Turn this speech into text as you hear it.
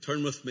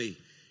Turn with me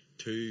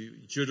to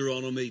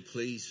Deuteronomy,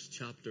 please,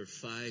 chapter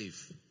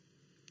 5.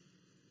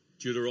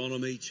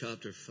 Deuteronomy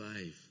chapter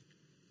 5.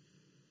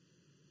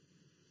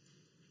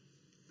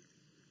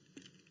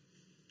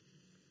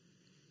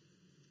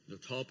 The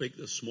topic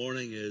this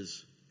morning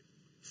is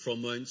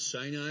from Mount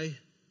Sinai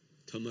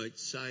to Mount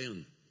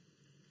Sion.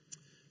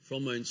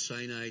 From Mount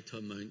Sinai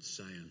to Mount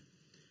Sion.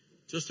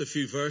 Just a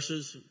few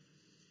verses.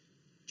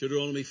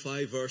 Deuteronomy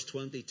 5 verse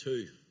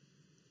 22.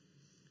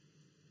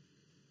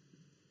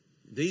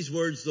 These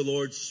words the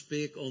Lord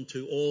spake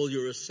unto all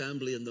your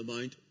assembly in the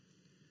mount,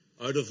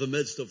 out of the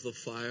midst of the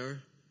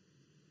fire,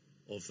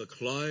 of the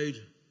cloud,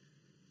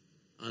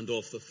 and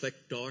of the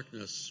thick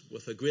darkness,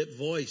 with a great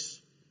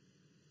voice.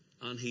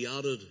 And he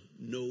added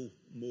no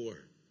more.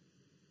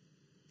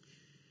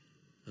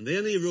 And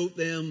then he wrote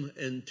them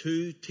in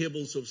 2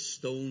 tables of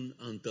stone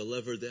and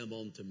delivered them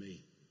unto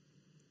me.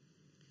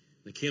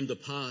 And it came to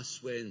pass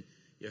when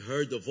you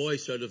heard the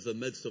voice out of the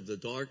midst of the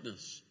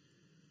darkness,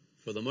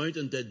 for the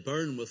mountain did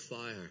burn with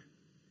fire,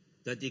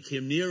 that ye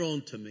came near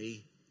unto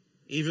me,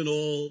 even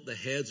all the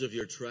heads of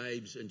your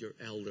tribes and your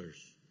elders.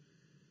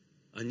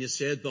 And ye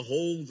said,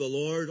 Behold, the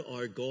Lord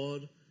our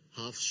God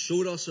hath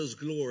showed us his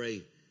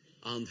glory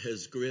and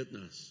his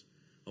greatness.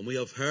 And we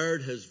have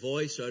heard his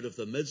voice out of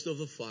the midst of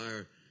the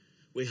fire.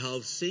 We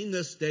have seen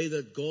this day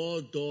that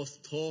God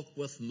doth talk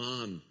with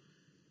man,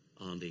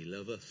 and he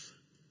liveth.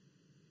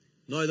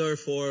 Now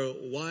therefore,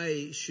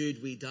 why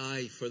should we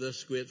die? For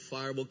this great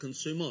fire will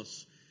consume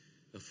us.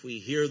 If we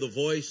hear the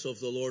voice of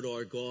the Lord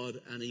our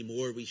God any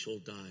more, we shall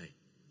die.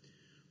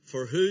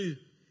 For who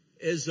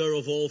is there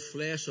of all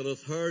flesh that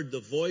hath heard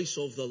the voice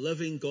of the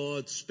living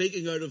God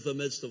speaking out of the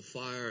midst of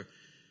fire,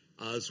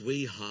 as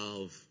we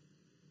have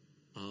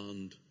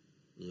and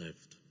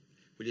lived?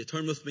 Will you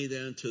turn with me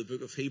then to the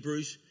book of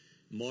Hebrews,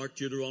 mark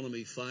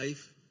Deuteronomy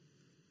 5.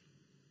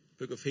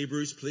 Book of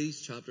Hebrews,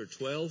 please, chapter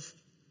 12.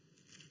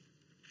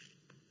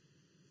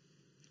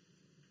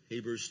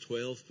 Hebrews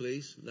 12,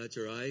 please. Let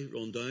your eye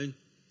run down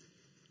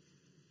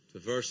to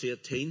verse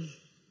 18.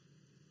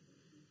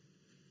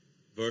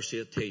 Verse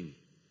 18.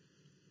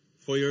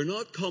 For you're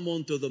not come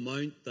unto the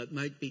mount that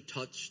might be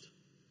touched,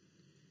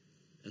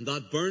 and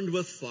that burned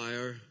with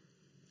fire,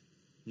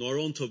 nor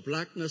unto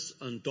blackness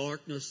and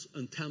darkness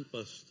and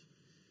tempest,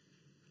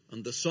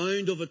 and the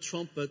sound of a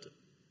trumpet,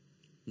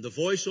 and the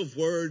voice of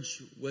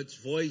words, which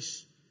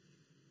voice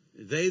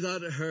they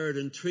that heard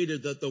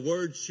entreated that the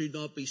words should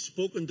not be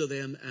spoken to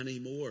them any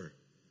more.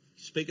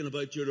 Speaking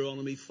about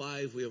Deuteronomy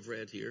 5, we have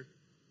read here.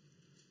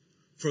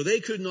 For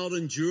they could not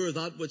endure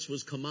that which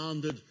was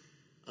commanded,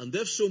 and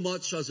if so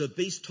much as a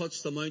beast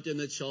touch the mountain,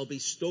 it shall be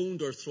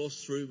stoned or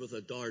thrust through with a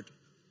dart.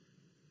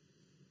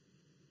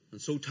 And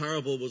so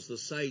terrible was the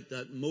sight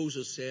that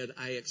Moses said,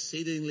 I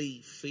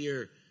exceedingly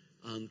fear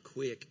and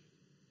quake.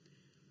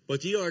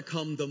 But ye are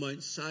come to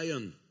Mount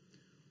Sion,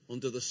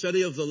 unto the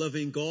city of the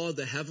living God,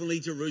 the heavenly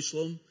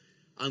Jerusalem,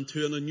 and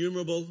to an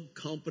innumerable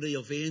company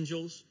of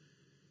angels,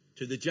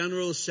 to the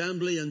general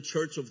assembly and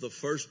church of the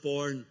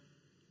firstborn,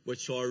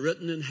 which are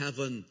written in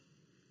heaven,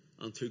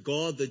 and to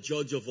God the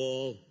judge of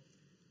all,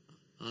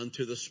 and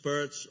to the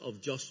spirits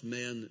of just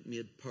men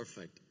made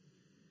perfect,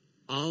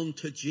 and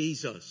to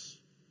Jesus,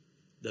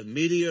 the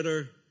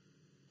mediator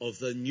of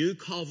the new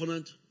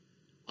covenant,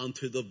 and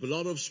to the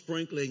blood of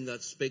sprinkling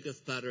that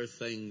speaketh better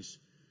things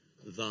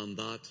than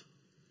that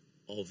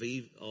of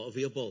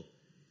Abel.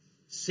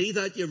 See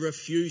that ye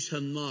refuse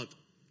him not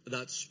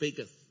that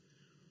speaketh.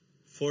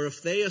 For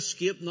if they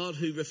escape not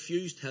who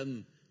refused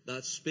him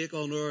that spake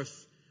on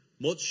earth,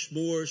 much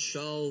more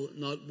shall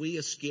not we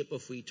escape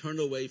if we turn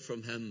away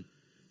from him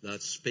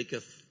that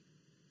speaketh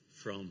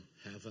from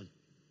heaven.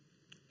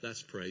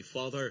 Let's pray.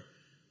 Father,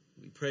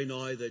 we pray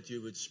now that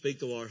you would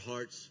speak to our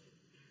hearts,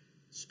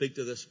 speak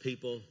to this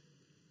people.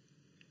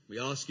 We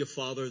ask you,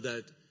 Father,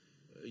 that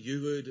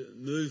you would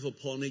move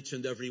upon each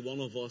and every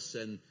one of us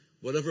in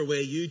whatever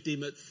way you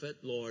deem it fit,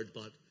 Lord.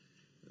 But,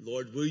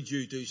 Lord, would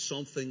you do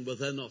something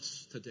within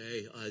us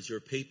today as your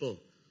people?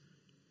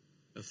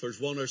 If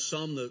there's one or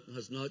some that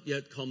has not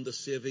yet come to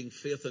saving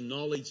faith and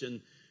knowledge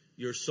in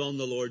your Son,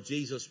 the Lord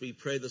Jesus, we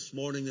pray this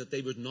morning that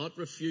they would not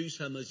refuse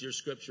him, as your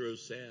scripture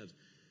has said,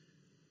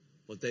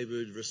 but they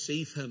would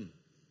receive him,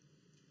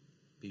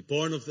 be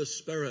born of the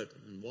Spirit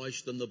and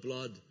washed in the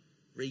blood,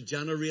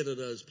 regenerated,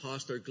 as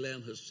Pastor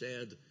Glenn has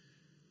said.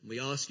 We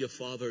ask you,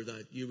 Father,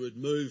 that you would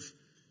move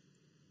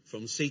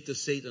from seat to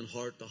seat and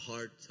heart to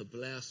heart to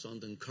bless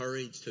and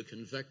encourage, to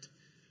convict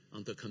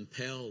and to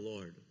compel,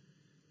 Lord.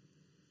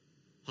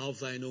 Have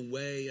thine own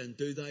way and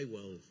do thy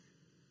will.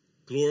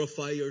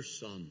 Glorify your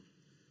Son.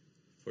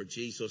 For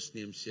Jesus'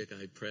 name's sake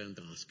I pray and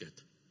ask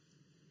it.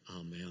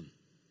 Amen.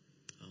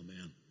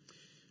 Amen.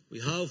 We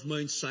have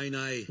Mount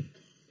Sinai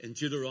in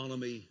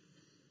Deuteronomy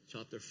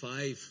chapter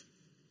 5.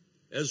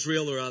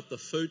 Israel are at the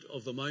foot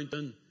of the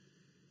mountain.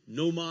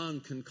 No man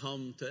can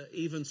come to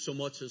even so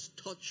much as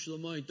touch the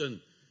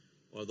mountain,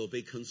 or they'll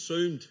be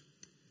consumed.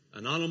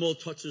 An animal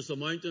touches the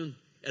mountain,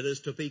 it is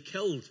to be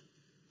killed.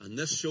 And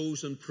this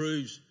shows and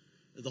proves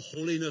the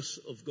holiness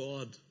of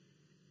God.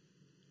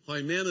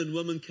 how men and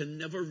women can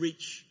never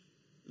reach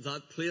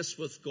that place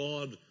with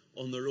God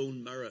on their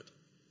own merit.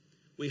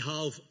 We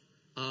have,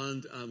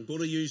 and I'm going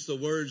to use the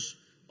words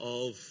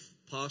of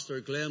Pastor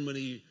Glenn when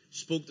he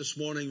spoke this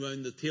morning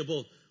around the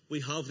table,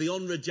 we have the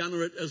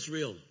unregenerate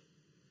Israel.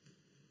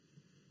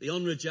 The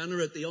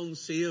unregenerate, the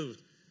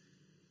unsaved.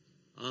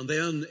 And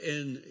then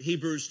in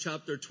Hebrews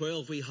chapter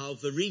 12, we have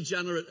the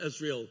regenerate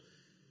Israel.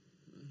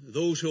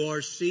 Those who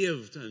are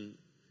saved and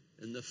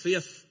in the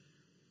faith.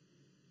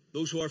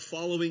 Those who are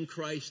following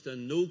Christ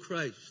and know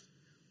Christ.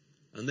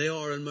 And they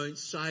are in Mount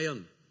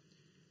Sion.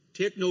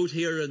 Take note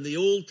here in the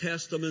Old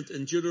Testament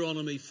in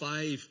Deuteronomy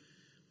 5,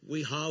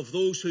 we have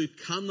those who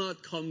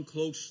cannot come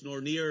close nor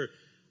near.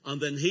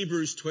 And in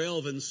Hebrews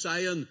 12 in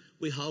Sion,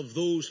 we have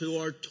those who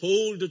are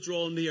told to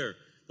draw near,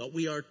 that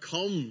we are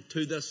come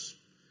to this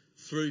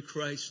through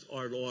Christ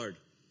our Lord.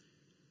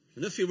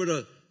 And if you were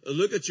to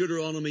look at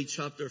Deuteronomy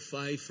chapter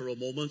 5 for a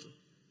moment,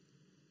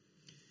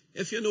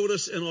 if you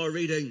notice in our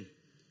reading,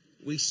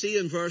 we see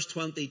in verse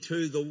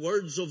 22, the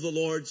words of the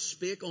Lord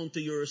spake unto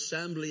your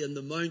assembly in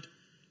the mount.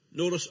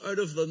 Notice, out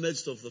of the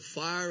midst of the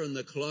fire and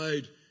the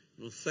cloud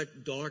and the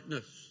thick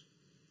darkness.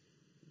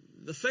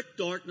 The thick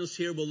darkness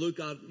here we'll look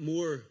at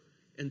more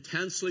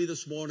intensely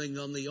this morning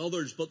than the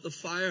others, but the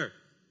fire.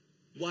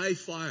 Why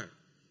fire?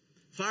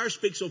 Fire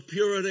speaks of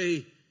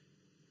purity,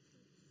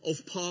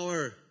 of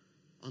power,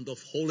 and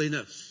of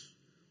holiness.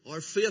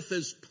 Our faith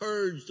is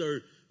purged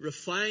or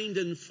refined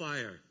in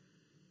fire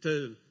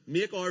to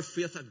make our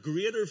faith a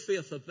greater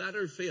faith, a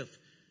better faith.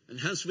 And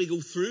hence we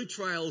go through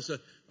trials,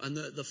 and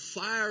the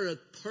fire, it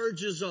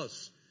purges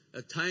us.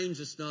 At times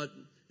it's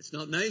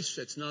not nice,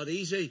 it's not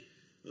easy,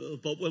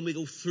 but when we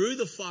go through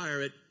the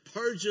fire, it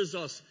purges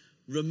us,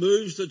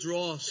 removes the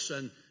dross,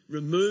 and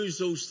removes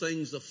those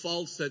things, the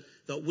faults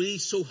that we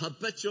so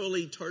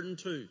habitually turn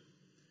to.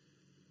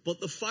 But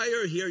the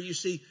fire here, you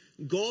see,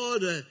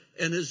 God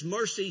in His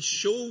mercy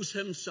shows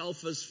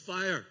Himself as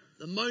fire.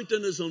 The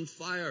mountain is on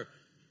fire.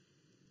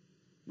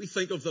 We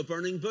think of the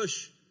burning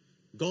bush.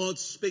 God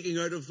speaking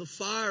out of the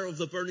fire of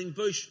the burning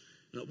bush,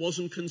 and it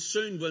wasn't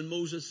consumed when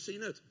Moses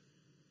seen it.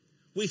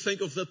 We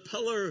think of the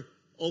pillar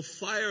of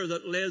fire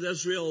that led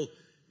Israel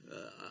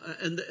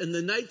in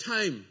the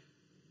nighttime.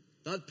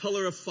 That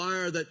pillar of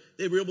fire that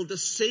they were able to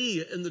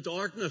see in the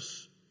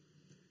darkness.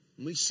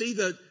 And we see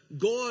that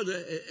God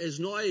is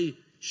now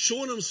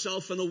showing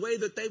Himself in a way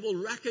that they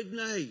will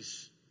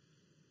recognize.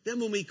 Then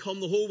when we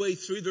come the whole way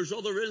through, there's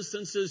other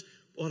instances,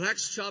 or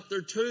Acts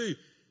chapter 2,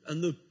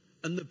 and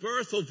the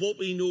birth of what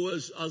we know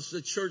as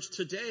the church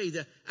today,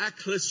 the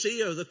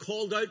ecclesia, the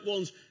called out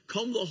ones,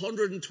 come the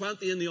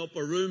 120 in the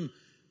upper room,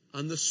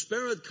 and the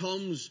Spirit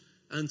comes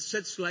and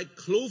sits like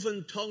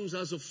cloven tongues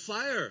as of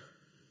fire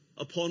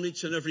upon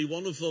each and every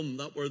one of them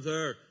that were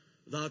there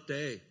that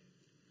day.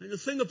 And the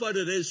thing about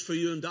it is for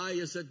you and I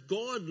is that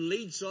God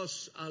leads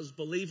us as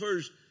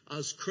believers,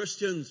 as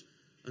Christians,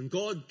 and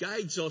God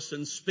guides us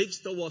and speaks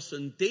to us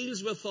and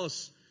deals with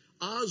us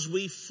as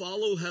we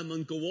follow Him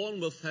and go on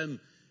with Him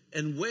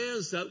in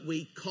ways that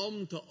we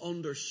come to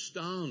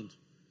understand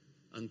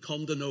and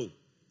come to know.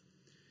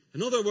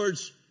 In other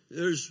words,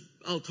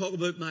 I'll talk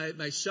about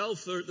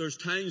myself. There's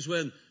times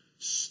when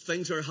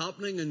things are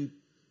happening and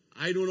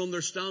I don't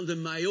understand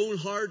in my own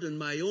heart, in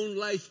my own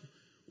life,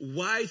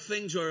 why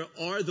things are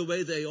the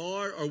way they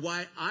are, or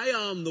why I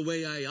am the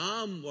way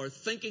I am, or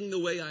thinking the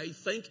way I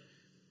think.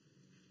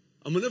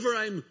 And whenever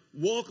I'm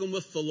walking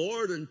with the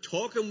Lord and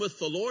talking with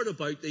the Lord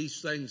about these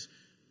things,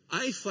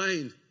 I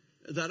find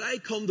that I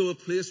come to a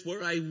place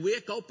where I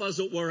wake up, as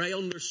it were, I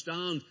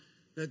understand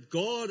that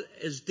God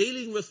is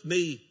dealing with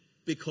me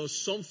because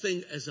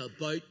something is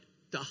about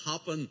to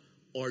happen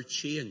or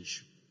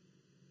change.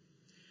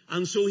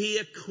 And so He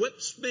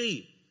equips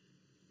me.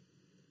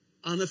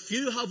 And if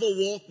you have a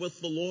walk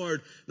with the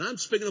Lord, and I'm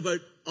speaking about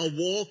a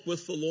walk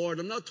with the Lord,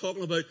 I'm not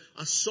talking about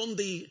a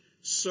Sunday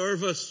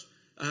service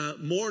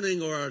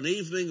morning or an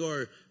evening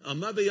or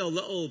maybe a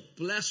little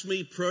bless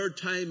me prayer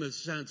time in a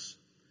sense.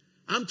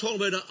 I'm talking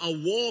about a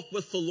walk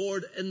with the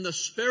Lord in the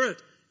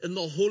Spirit, in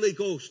the Holy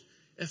Ghost.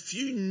 If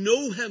you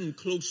know Him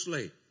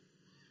closely,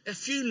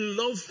 if you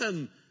love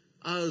Him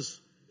as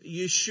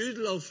you should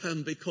love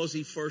Him because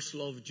He first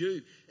loved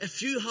you,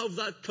 if you have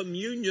that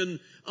communion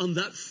and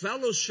that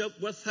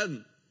fellowship with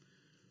Him,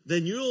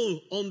 then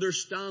you'll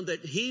understand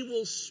that He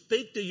will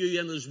speak to you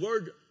in His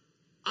Word,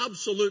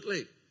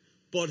 absolutely.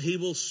 But He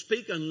will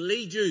speak and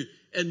lead you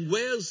in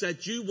ways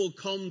that you will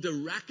come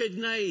to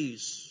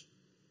recognize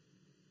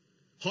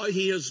how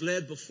He has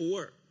led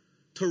before,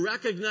 to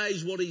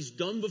recognize what He's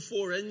done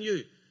before in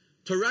you,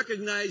 to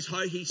recognize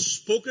how He's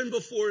spoken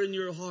before in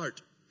your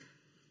heart,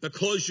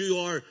 because you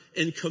are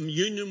in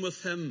communion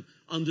with Him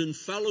and in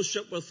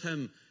fellowship with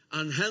Him,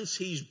 and hence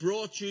He's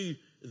brought you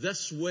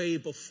this way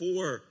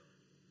before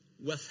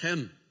with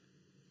Him.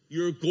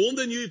 You're going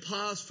the new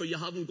path, for you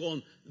haven't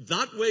gone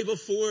that way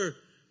before,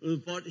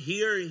 but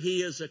here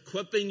He is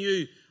equipping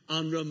you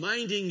and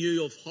reminding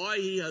you of how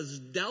He has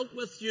dealt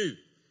with you.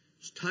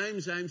 There's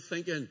times I'm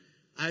thinking,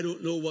 I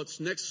don't know what's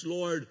next,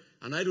 Lord,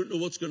 and I don't know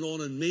what's going on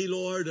in me,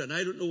 Lord, and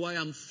I don't know why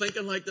I'm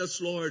thinking like this,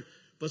 Lord,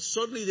 But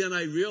suddenly then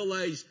I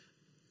realized,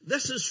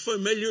 this is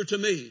familiar to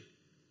me.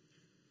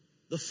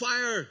 The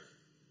fire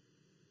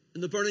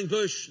in the burning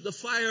bush, the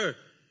fire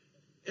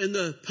in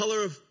the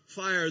pillar of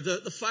fire,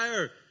 the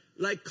fire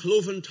like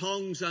cloven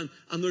tongues, and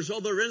there's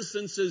other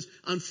instances.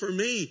 And for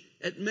me,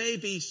 it may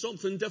be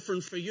something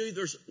different for you.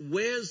 There's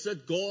ways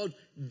that God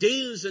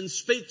deals and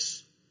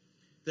speaks,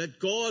 that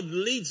God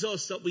leads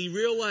us, that we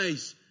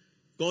realize,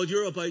 God,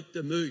 you're about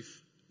to move.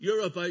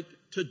 You're about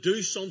to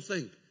do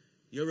something.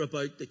 You're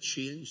about to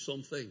change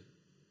something.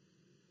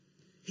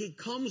 He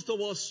comes to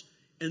us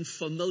in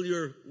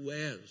familiar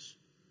ways.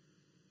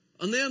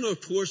 And then,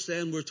 of course,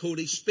 then we're told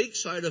he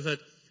speaks out of it.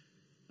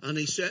 And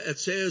it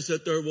says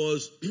that there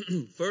was,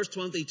 verse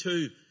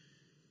 22,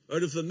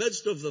 out of the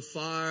midst of the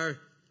fire,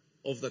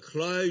 of the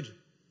cloud,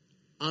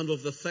 and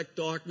of the thick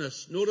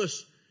darkness.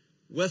 Notice,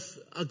 with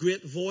a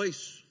great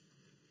voice.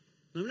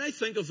 Now, when I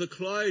think of the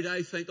cloud,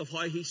 I think of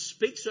how he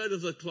speaks out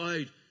of the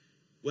cloud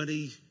when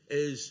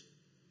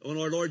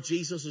our Lord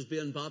Jesus is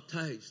being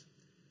baptized.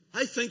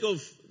 I think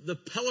of the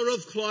pillar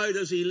of cloud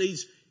as he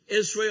leads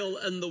Israel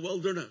in the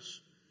wilderness.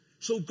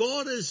 So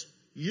God is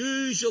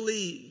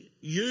usually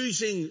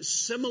using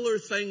similar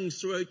things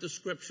throughout the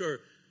scripture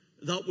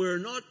that we're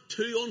not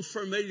too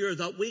unfamiliar,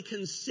 that we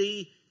can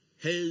see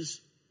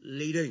his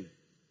leading.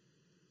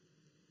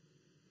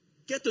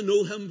 Get to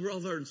know him,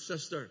 brother and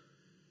sister.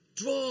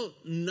 Draw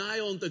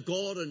nigh unto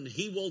God and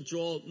he will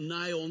draw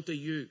nigh unto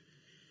you.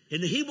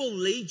 And he will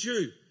lead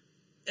you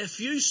if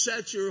you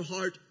set your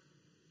heart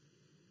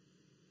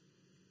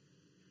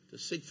to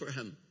seek for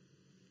him.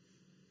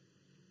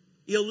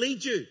 He'll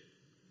lead you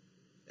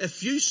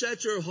if you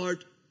set your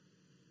heart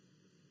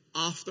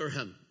after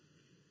him.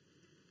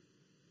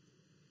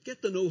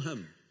 Get to know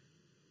him.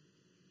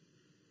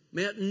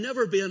 May it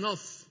never be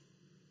enough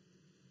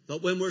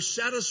that when we're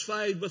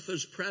satisfied with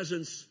his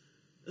presence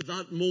at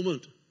that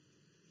moment,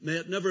 may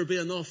it never be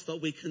enough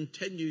that we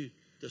continue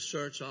to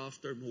search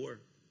after more.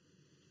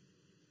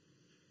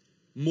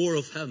 More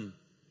of him.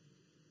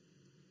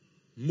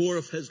 More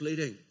of his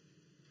leading.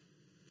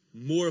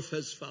 More of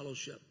his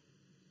fellowship.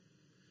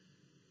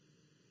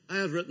 I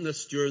had written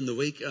this during the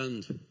week,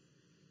 and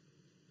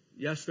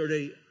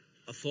yesterday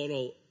I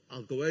thought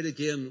I'll go out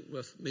again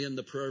with me and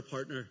the prayer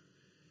partner,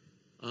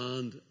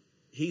 and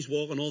he's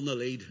walking on the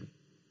lead. And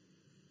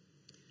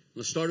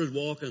I started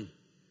walking.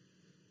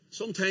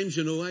 Sometimes,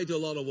 I do a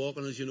lot of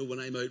walking, as you know, when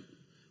I'm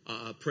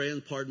out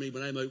praying,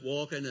 when I'm out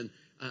walking,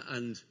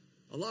 and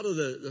a lot of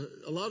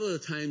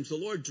the times the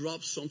Lord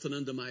drops something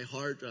into my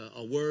heart,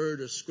 a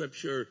word, a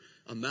scripture,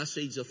 a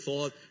message, a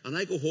thought, and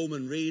I go home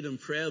and read and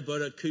pray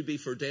about it. Could be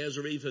for days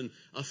or even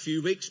a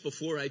few weeks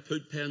before I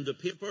put pen to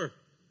paper.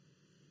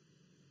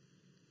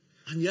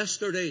 And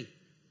yesterday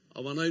I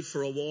went out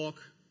for a walk,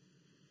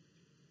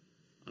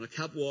 and I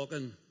kept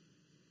walking,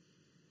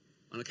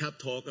 and I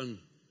kept talking,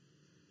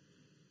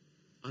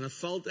 and I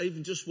felt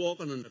even just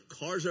walking, and the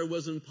cars are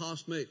whizzing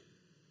past me.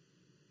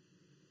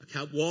 I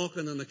kept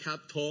walking and I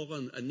kept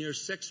talking, and near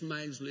 6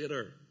 miles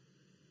later,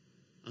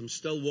 I'm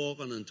still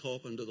walking and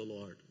talking to the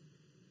Lord.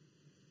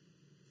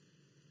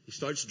 He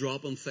starts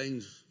dropping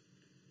things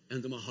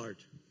into my heart.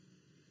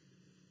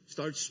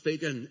 Starts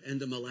speaking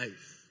into my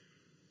life.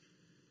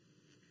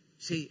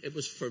 See, it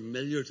was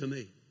familiar to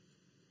me,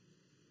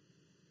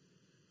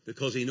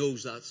 because he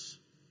knows that's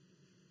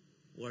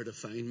where to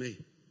find me.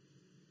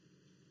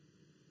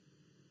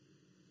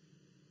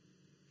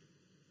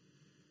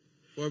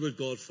 Where would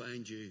God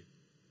find you?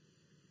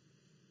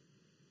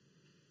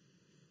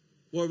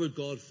 Where would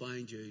God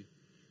find you?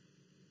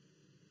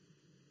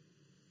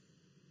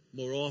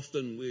 More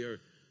often we are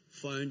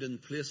found in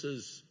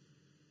places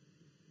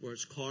where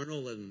it's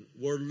carnal and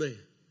worldly,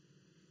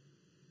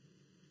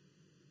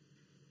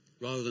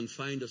 rather than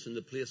find us in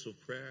the place of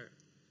prayer.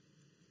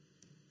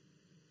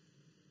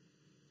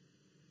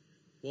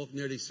 Walked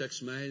nearly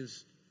 6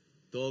 miles.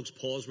 Dog's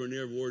paws were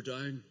near wore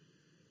down.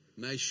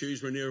 My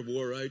shoes were near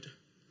wore out.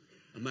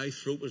 And my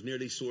throat was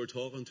nearly sore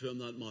talking to him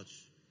that much.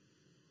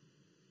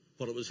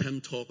 But it was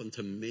him talking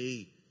to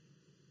me,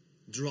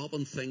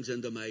 dropping things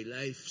into my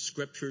life,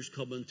 scriptures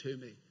coming to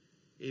me.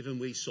 Even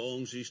we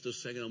songs used to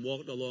sing. I'm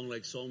walking along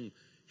like some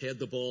head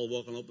the ball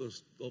walking up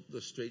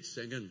the street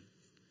singing.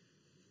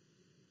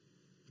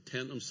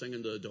 Pretend I'm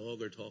singing to a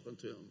dog or talking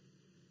to him.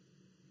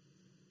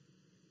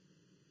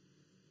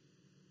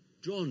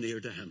 Draw near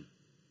to him.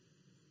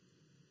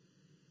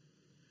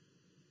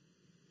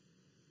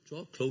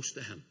 Draw close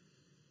to him.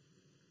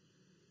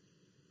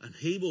 And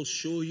he will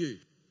show you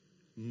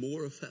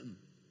more of him.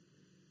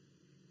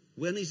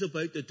 When he's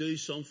about to do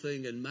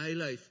something in my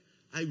life,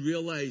 I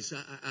realize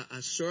I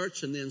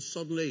search, and then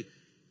suddenly,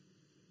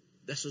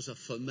 this is a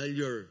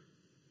familiar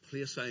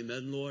place I'm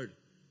in, Lord.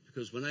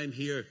 Because when I'm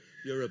here,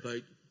 you're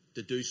about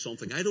to do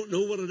something. I don't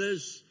know what it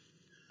is.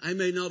 I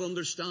may not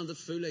understand it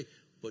fully,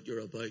 but you're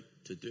about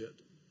to do it.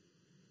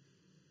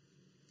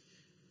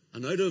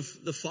 And out of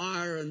the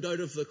fire and out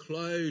of the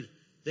cloud,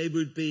 they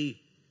would be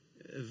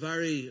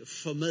very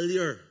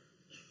familiar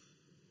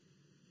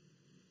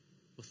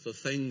with the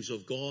things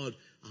of God,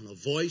 and a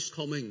voice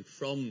coming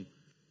from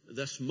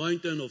this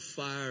mountain of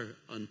fire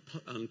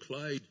and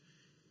cloud,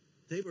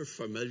 they were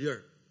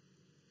familiar.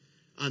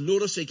 And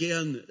notice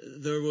again,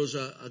 there was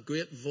a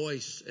great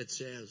voice, it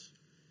says.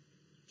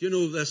 Do you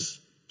know this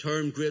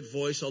term, great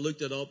voice? I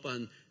looked it up,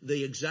 and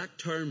the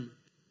exact term,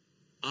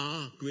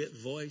 a great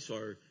voice,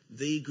 or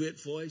the great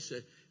voice,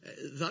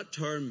 that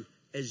term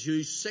is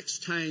used six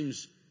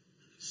times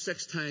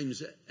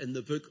in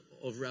the book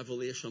of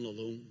Revelation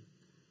alone.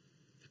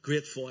 The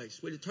great voice.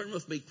 Will you turn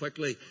with me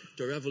quickly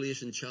to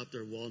Revelation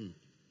chapter 1?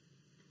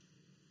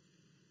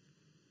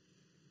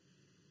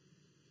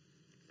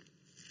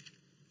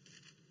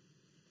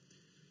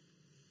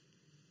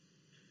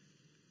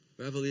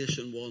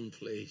 Revelation 1,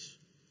 please.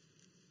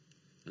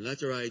 And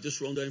later I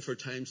just run down for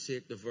time's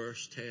sake to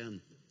verse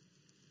 10.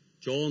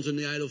 John's in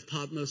the Isle of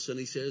Patmos, and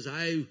he says,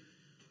 I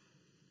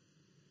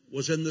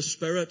was in the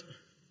Spirit.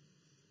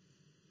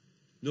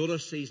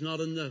 Notice he's not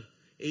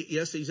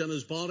yes, he's in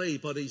his body,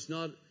 but he's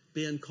not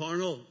being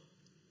carnal.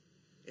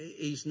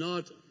 He's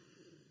not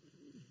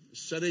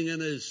sitting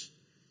in his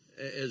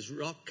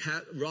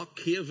rock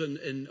cave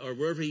or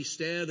wherever he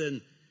stayed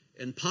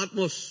in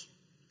Patmos.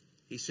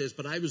 He says,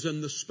 but I was in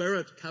the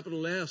Spirit,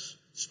 capital S,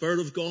 Spirit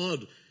of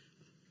God.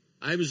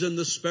 I was in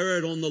the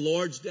Spirit on the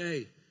Lord's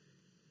day,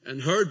 and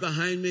heard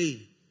behind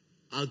me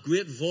a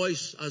great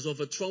voice as of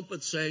a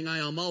trumpet saying,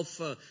 I am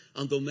Alpha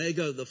and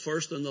Omega, the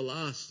first and the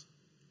last.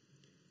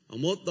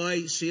 And what thou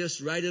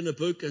seest, write in a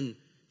book and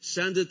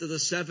send it to the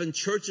seven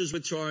churches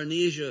which are in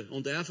Asia,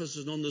 unto Ephesus,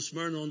 and unto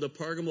Smyrna, unto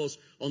Pergamos,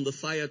 unto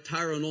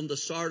Thyatira, and unto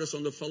Sardis,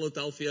 unto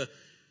Philadelphia,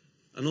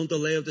 and unto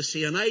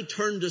Laodicea. And I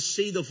turned to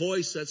see the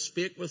voice that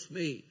spake with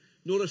me.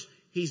 Notice,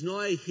 he's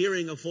now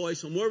hearing a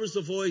voice. And where was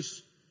the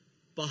voice?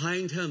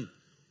 Behind him.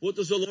 What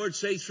does the Lord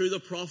say through the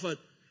prophet?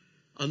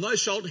 And thou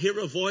shalt hear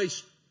a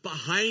voice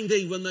behind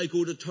thee when they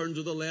go to turn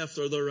to the left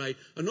or the right.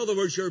 In other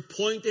words, you're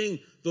pointing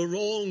the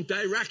wrong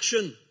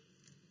direction.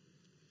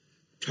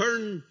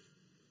 Turn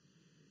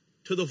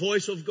to the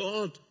voice of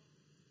God.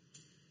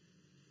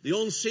 The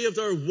unsaved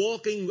are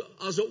walking,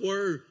 as it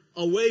were,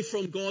 away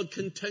from God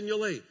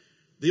continually.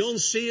 The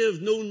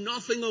unsaved know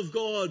nothing of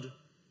God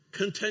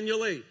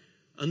continually,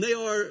 and they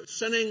are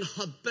sinning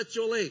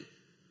habitually.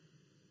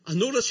 And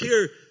notice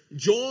here,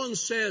 John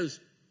says,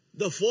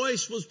 the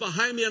voice was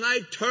behind me and I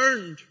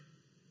turned.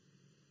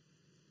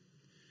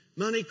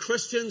 Many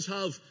Christians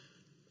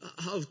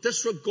have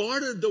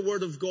disregarded the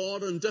Word of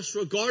God and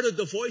disregarded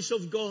the voice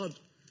of God.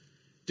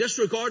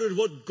 Disregarded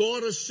what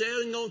God is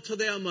saying unto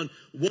them and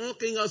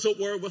walking, as it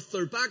were, with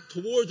their back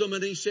toward them.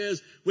 And he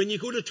says, when you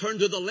go to turn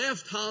to the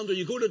left hand or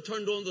you go to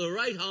turn to the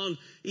right hand,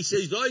 he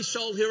says, thou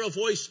shalt hear a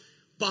voice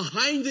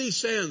behind thee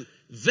saying,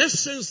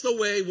 this is the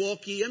way,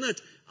 walk ye in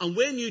it. And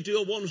when you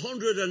do a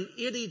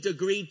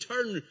 180-degree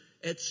turn,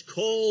 it's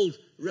called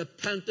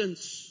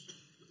repentance.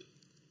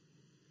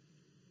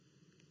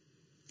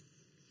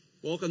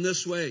 Walking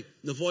this way,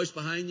 the voice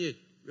behind you,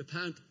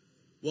 repent.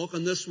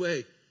 Walking this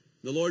way,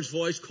 the Lord's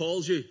voice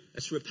calls you,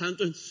 it's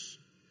repentance.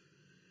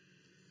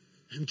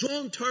 And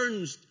John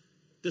turns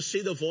to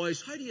see the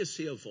voice. How do you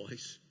see a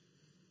voice?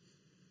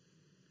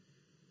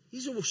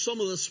 These are some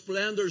of the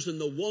splendors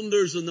and the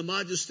wonders and the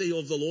majesty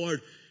of the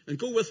Lord. And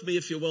go with me,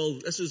 if you will.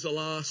 This is the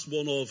last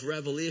one of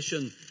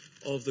Revelation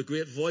of the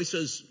great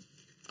voices.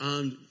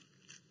 And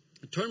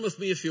turn with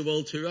me, if you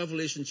will, to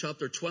Revelation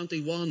chapter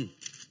 21.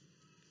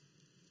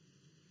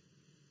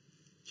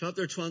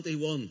 Chapter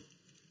 21.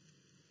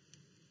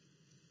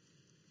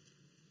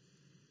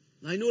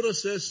 Now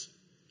notice this.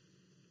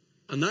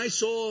 And I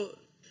saw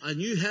a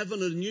new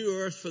heaven and a new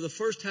earth, for the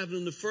first heaven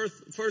and the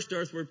first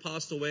earth were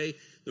passed away.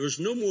 There was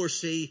no more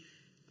sea.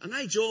 And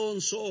I,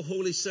 John, saw a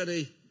holy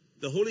city,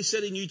 the holy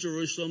city, New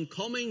Jerusalem,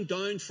 coming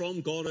down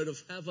from God out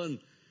of heaven,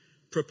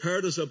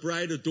 prepared as a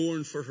bride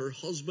adorned for her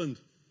husband.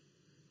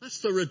 That's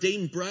the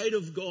redeemed bride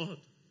of God.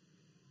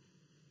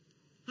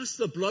 That's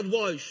the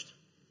blood-washed.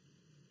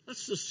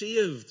 That's the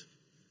saved,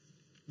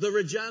 the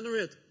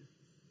regenerate,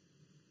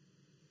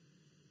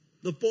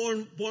 the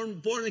born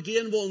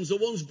again ones, the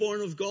ones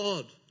born of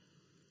God.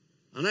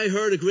 And I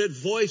heard a great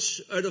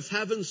voice out of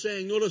heaven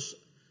saying, notice,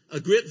 a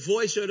great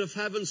voice out of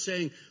heaven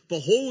saying,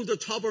 behold, the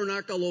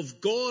tabernacle of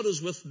God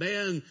is with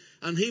men,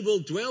 and he will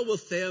dwell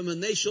with them,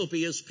 and they shall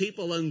be his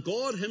people, and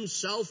God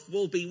himself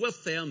will be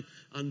with them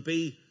and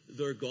be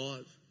their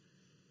God.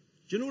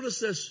 Do you notice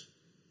this?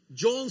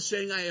 John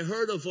saying, I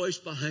heard a voice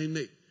behind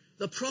me.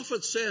 The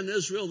prophets say in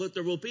Israel that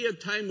there will be a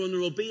time when there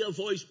will be a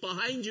voice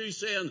behind you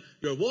saying,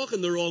 you're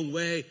walking the wrong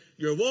way.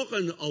 You're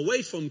walking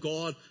away from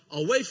God,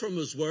 away from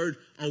his word,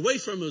 away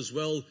from his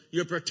will.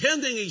 You're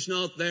pretending he's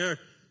not there.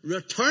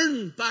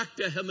 Return back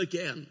to him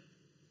again.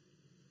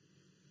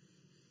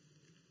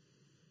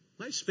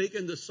 Am I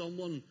speaking to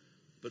someone,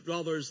 but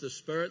rather is the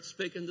Spirit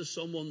speaking to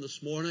someone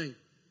this morning?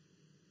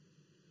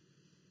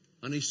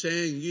 And he's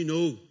saying, you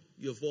know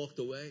you've walked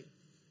away.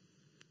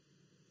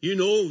 You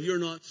know you're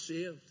not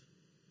saved.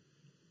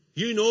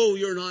 You know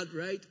you're not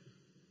right.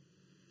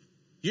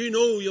 You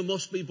know you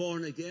must be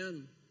born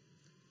again.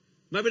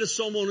 Maybe to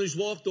someone who's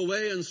walked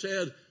away and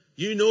said,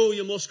 you know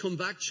you must come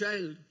back,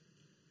 child.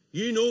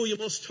 You know you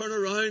must turn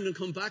around and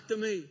come back to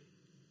me.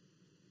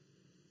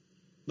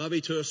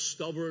 maybe to a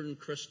stubborn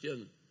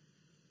Christian,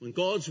 when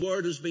God's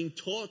word has been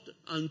taught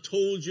and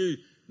told you,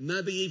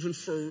 maybe even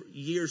for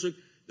years,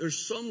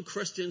 there's some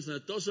Christians, and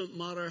it doesn't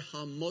matter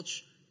how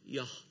much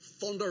you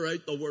thunder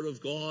out the word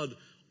of God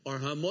or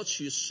how much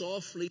you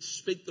softly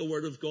speak the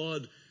word of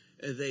God,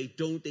 they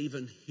don't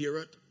even hear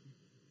it.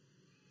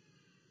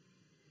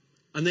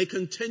 And they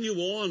continue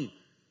on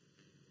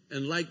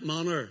in like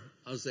manner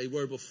as they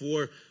were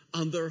before,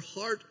 and their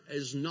heart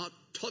is not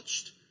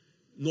touched,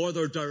 nor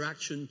their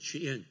direction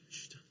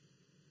changed.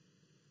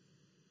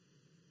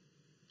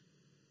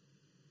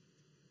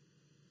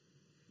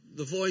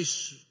 The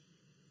voice,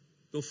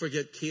 don't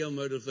forget, came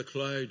out of the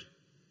cloud.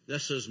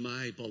 This is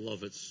my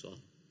beloved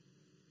Son,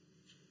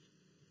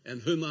 in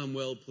whom I'm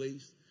well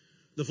pleased.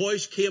 The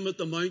voice came at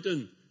the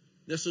mountain.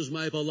 This is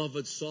my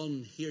beloved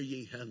Son, hear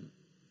ye him.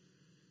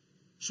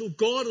 So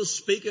God is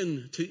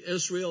speaking to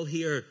Israel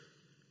here.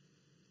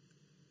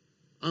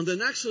 And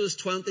in Exodus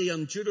 20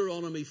 and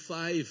Deuteronomy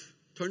 5,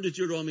 turn to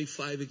Deuteronomy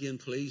 5 again,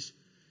 please.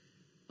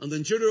 And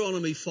in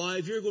Deuteronomy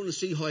 5, you're going to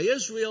see how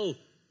Israel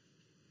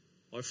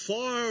are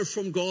far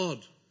from God,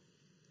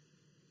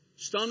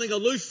 standing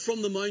aloof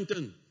from the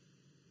mountain.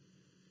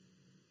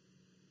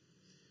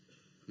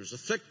 There's a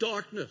thick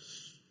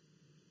darkness.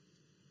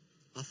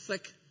 A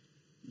thick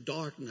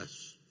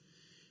darkness.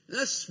 And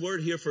this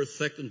word here for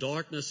thick and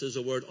darkness is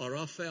the word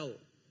araphel.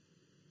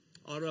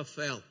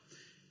 Araphel.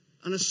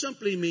 And it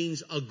simply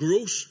means a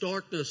gross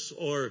darkness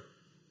or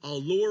a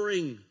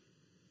lowering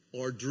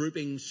or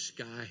drooping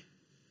sky.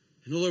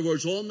 In other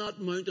words, on that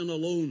mountain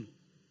alone,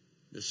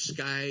 the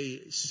sky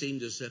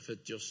seemed as if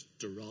it just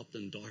dropped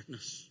in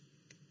darkness.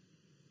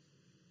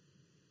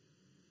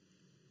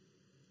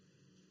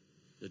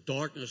 The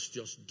darkness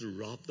just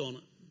dropped on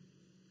it.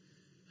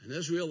 And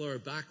Israel are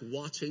back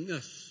watching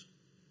this.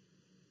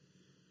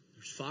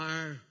 There's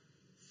fire,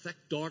 thick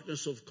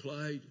darkness of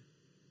cloud,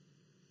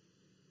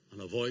 and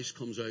a voice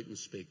comes out and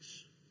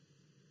speaks.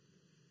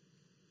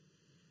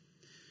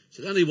 Is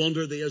it any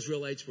wonder the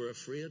Israelites were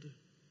afraid?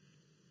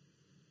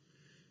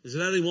 Is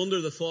it any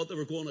wonder they thought they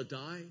were going to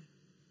die?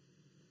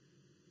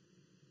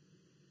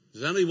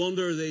 Is it any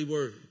wonder they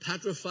were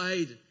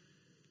petrified?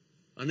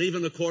 And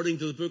even according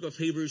to the book of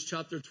Hebrews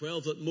chapter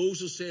 12, that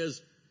Moses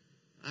says,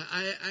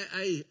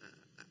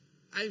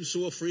 I'm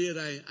so afraid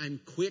I'm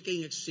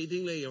quaking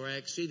exceedingly, or I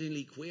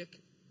exceedingly quake.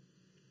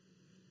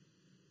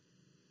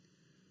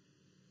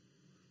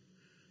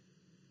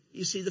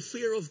 You see, the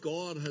fear of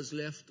God has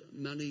left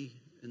many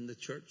in the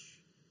church.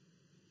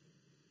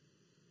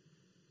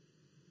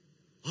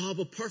 Ah,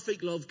 but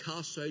perfect love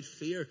casts out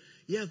fear.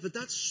 Yeah, but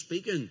that's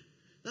speaking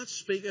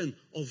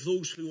of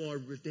those who are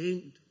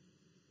redeemed.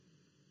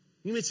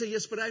 You may say,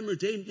 yes, but I'm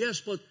redeemed. Yes,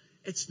 but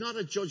it's not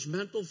a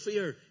judgmental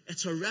fear.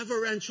 It's a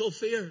reverential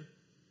fear.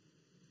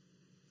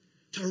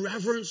 To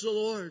reverence the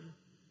Lord.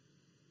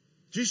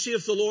 Do you see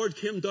if the Lord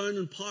came down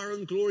in power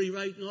and glory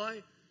right now?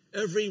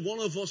 Every one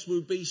of us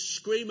would be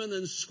screaming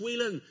and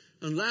squealing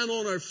and laying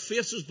on our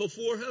faces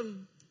before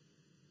Him.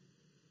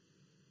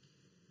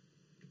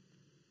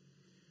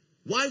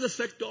 Why the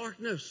thick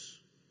darkness?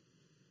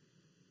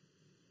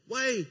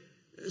 Why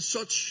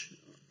such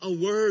a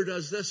word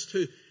as this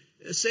to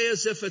say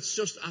as if it's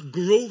just a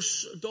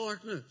gross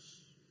darkness?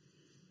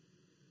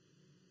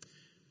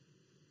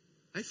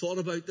 I thought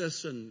about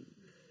this, and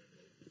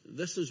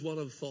this is what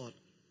I've thought.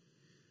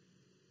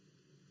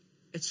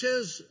 It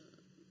says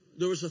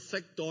there was a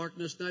thick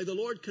darkness. Now, the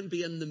Lord can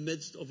be in the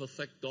midst of a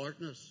thick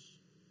darkness,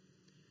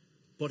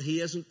 but He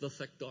isn't the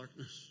thick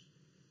darkness.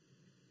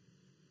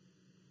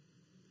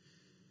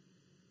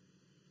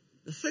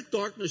 The thick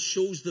darkness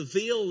shows the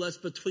veil that's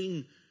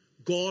between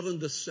God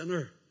and the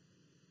sinner.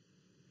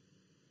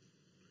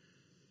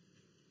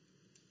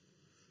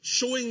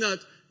 Showing that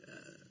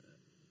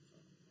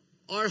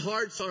our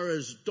hearts are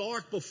as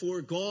dark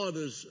before God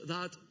as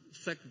that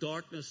thick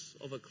darkness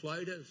of a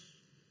cloud is.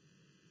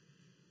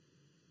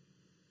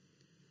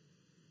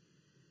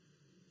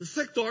 The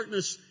thick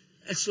darkness,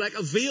 it's like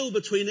a veil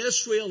between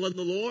Israel and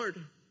the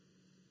Lord.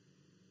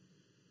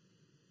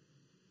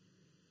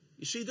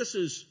 You see, this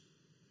is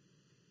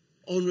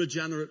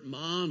unregenerate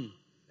man,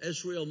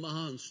 Israel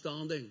man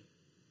standing.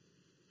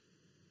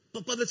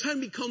 But by the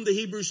time we come to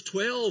Hebrews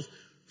 12,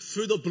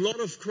 through the blood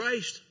of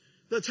Christ,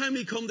 by the time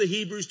we come to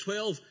Hebrews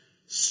 12,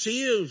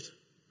 saved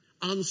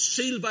and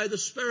sealed by the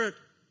Spirit,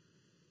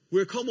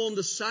 we're come on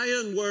to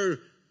Sion, where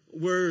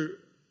we're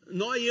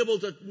now able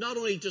to not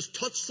only just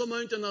touch the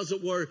mountain, as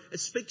it were, it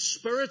speaks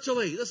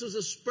spiritually. This is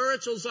a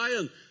spiritual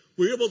Zion.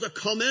 We're able to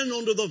come in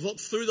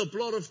through the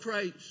blood of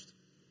Christ.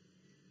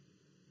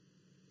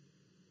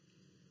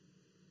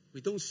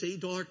 We don't see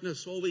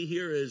darkness. All we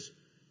hear is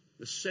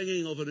the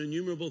singing of an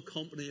innumerable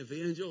company of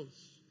angels.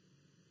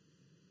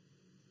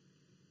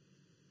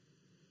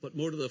 But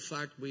more to the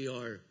fact, we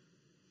are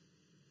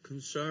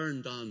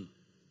concerned and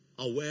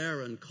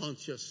aware and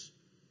conscious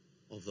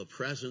of the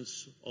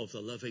presence of the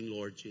living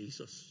Lord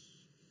Jesus.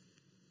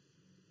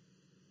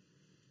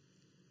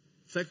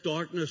 Thick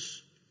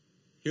darkness,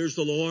 here's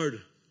the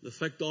Lord. The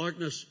thick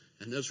darkness,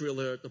 and Israel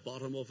there at the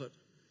bottom of it.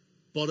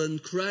 But in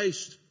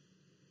Christ,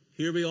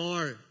 Here we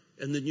are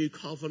in the new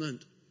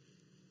covenant,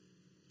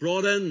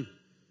 brought in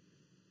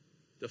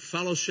to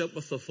fellowship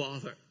with the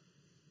Father.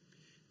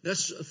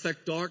 This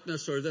thick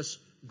darkness, or this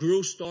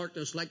gross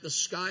darkness, like the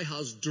sky,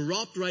 has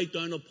dropped right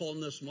down upon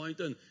this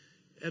mountain.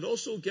 It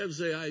also gives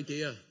the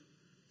idea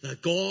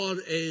that God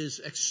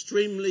is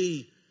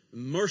extremely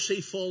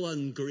merciful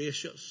and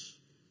gracious.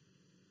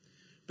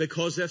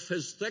 Because if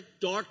his thick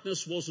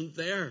darkness wasn't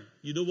there,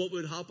 you know what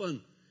would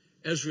happen?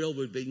 Israel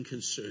would be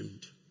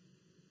consumed.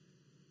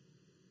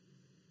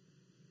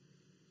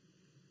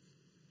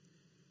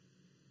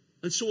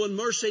 And so in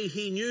mercy,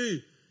 he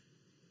knew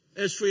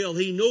Israel.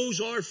 He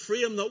knows our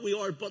frame, that we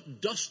are but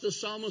dust, the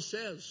psalmist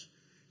says.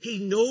 He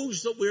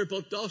knows that we're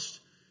but dust.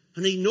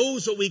 And he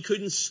knows that we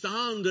couldn't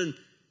stand in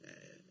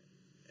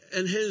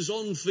his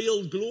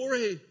unveiled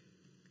glory.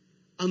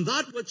 And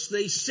that which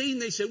they seen,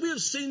 they say, we have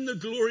seen the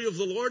glory of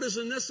the Lord.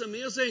 Isn't this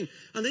amazing?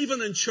 And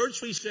even in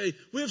church we say,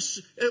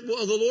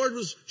 the Lord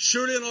was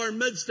surely in our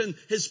midst and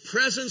his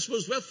presence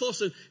was with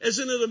us. And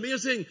isn't it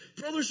amazing?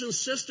 Brothers and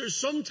sisters,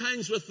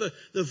 sometimes with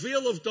the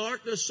veil of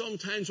darkness,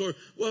 sometimes, or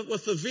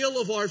with the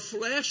veil of our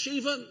flesh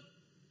even,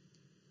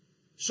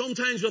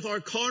 sometimes with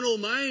our carnal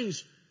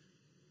minds,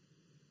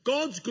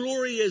 God's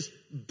glory is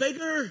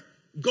bigger.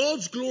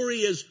 God's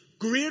glory is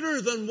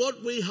greater than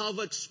what we have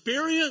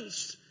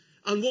experienced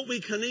and what we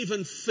can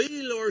even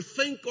feel or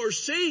think or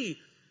see.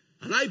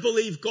 And I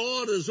believe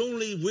God is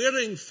only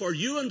waiting for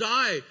you and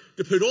I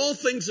to put all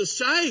things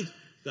aside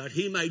that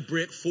he might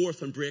break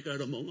forth and break out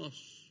among us.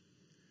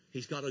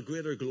 He's got a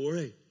greater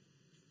glory.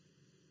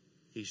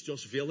 He's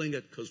just veiling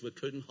it because we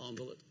couldn't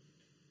handle it.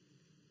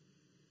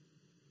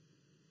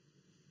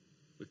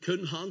 We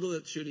couldn't handle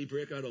it should he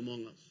break out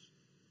among us.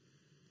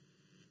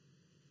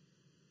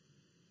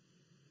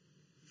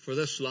 For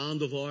this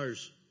land of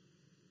ours,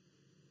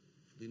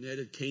 the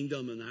United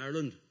Kingdom and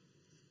Ireland,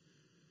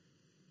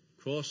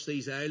 across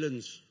these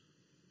islands,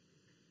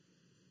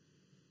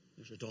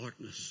 there's a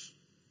darkness.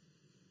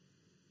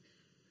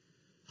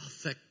 A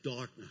thick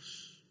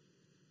darkness.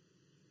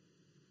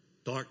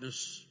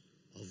 Darkness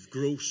of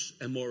gross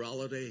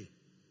immorality.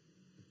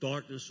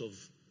 Darkness of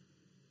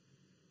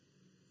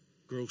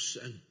gross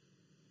sin.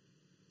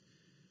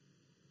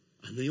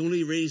 And the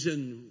only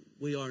reason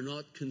we are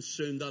not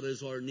consumed, that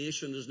is, our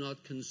nation is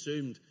not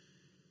consumed,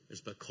 is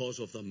because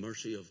of the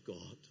mercy of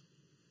God.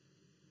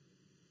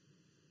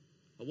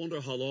 I wonder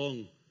how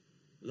long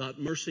that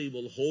mercy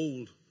will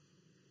hold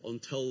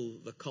until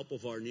the cup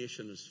of our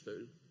nation is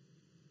full.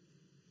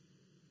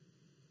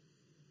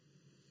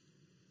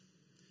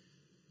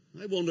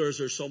 I wonder, is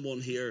there someone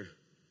here,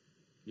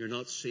 you're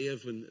not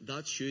saved, when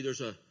that's you,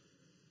 there's a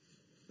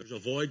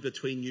void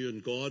between you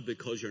and God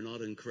because you're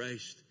not in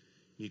Christ.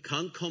 You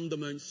can't come to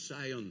Mount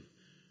Sion.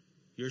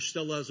 You're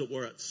still, as it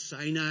were, at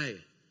Sinai.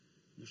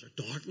 There's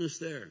a darkness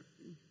there.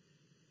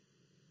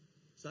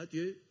 Is that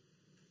you?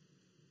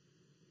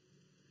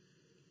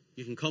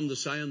 You can come to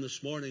Sion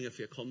this morning if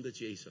you come to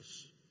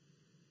Jesus.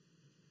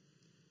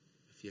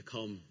 If you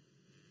come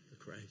to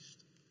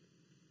Christ.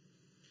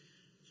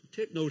 So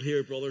take note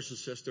here, brothers and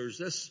sisters,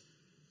 this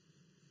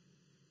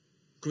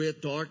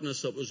great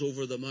darkness that was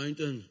over the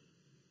mountain.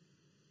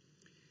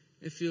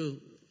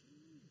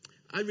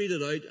 I read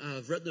it out,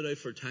 I've written it out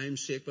for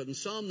time's sake, but in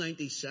Psalm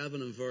 97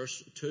 and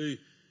verse 2,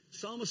 the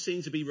psalmist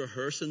seems to be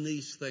rehearsing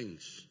these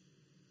things.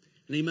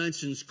 And he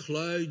mentions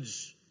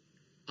clouds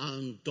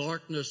and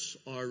darkness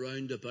are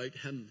round about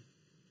him,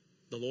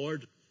 the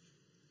Lord.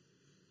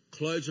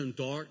 Clouds and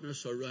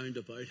darkness are round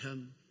about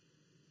him.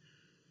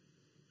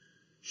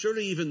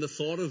 Surely even the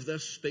thought of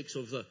this speaks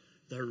of the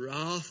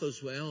wrath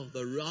as well,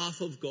 the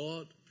wrath of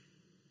God,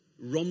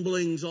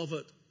 rumblings of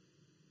it.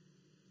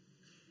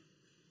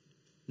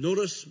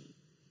 Notice,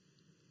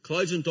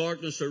 clouds and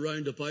darkness are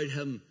round about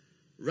him.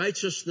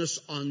 Righteousness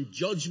and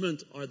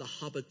judgment are the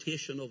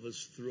habitation of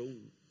his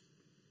throne.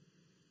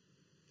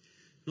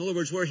 In other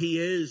words, where he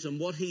is and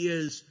what he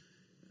is,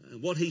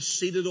 and what he's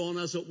seated on,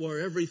 as it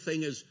were,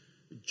 everything is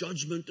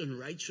judgment and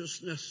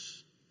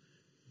righteousness.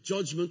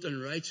 Judgment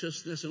and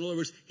righteousness. In other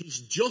words, he's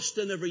just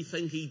in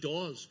everything he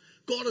does.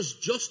 God is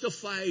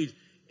justified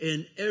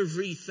in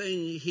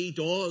everything he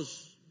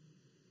does.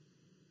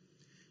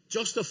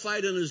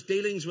 Justified in his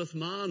dealings with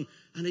man,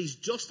 and he's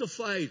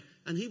justified,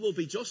 and he will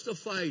be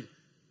justified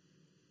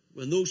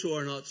when those who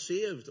are not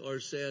saved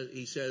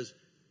he says,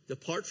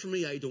 depart from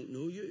me, I don't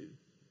know you.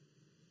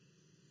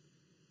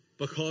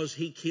 Because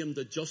he came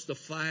to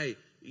justify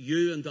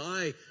you and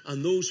I,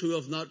 and those who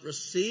have not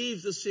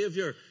received the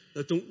Savior,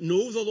 that don't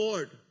know the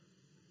Lord.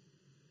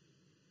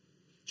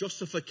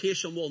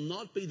 Justification will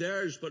not be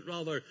theirs, but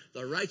rather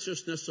the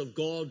righteousness of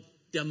God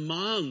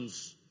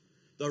demands,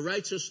 the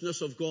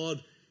righteousness of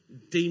God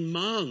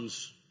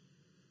demands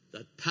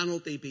that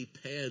penalty be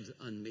paid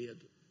and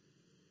made.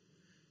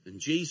 And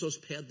Jesus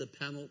paid the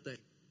penalty.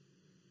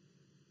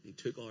 He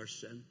took our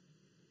sin.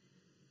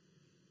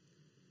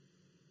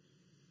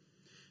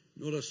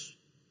 Notice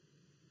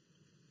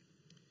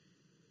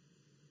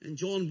in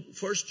 1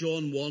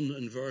 John 1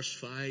 and verse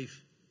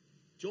 5,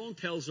 John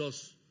tells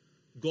us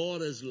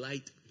God is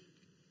light.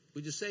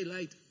 Would you say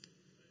light?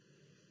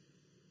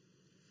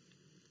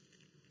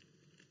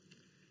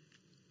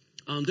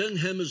 and in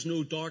him is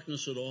no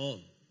darkness at all.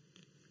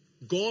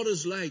 God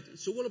is light.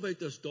 So what about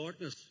this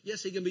darkness?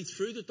 Yes, he can be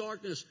through the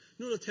darkness.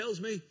 You know what it tells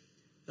me?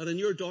 That in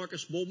your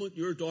darkest moment,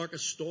 your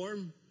darkest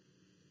storm,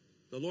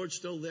 the Lord's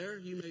still there.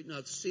 You might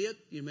not see it,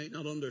 you might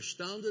not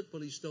understand it,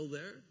 but he's still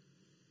there.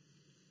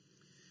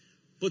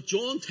 But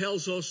John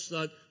tells us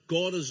that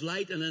God is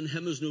light and in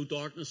him is no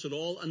darkness at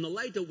all. And the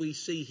light that we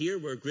see here,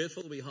 we're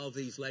grateful we have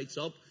these lights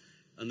up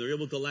and they're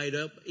able to light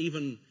up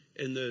even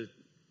in the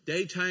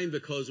daytime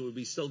because it would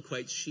be still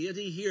quite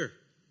shady here.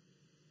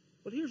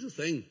 But here's the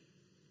thing.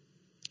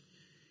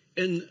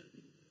 In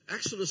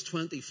Exodus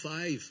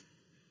 25,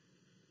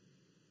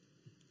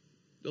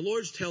 the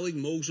Lord's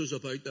telling Moses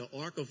about the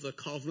Ark of the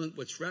Covenant,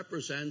 which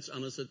represents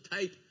and is a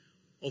type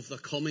of the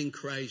coming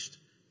Christ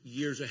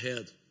years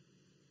ahead.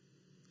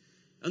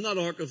 In that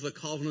Ark of the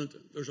Covenant,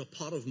 there's a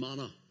pot of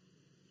manna.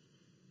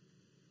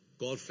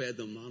 God fed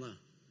them manna.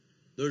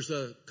 There's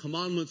the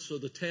commandments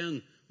of the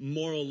 10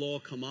 moral law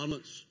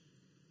commandments.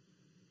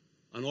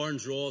 An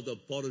orange rod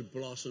that budded,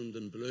 blossomed,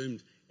 and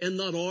bloomed. In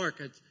that Ark,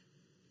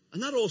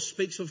 and that all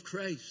speaks of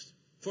Christ.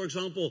 For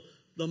example,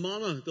 the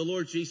manna, the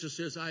Lord Jesus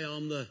says, I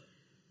am the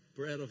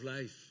bread of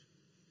life.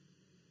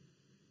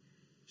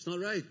 It's not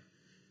right.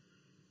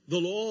 The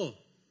law,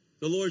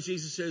 the Lord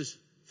Jesus says,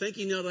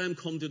 thinking that I am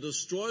come to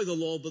destroy the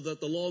law, but that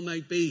the law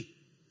might be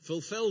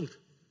fulfilled.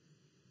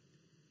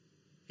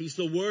 He's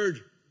the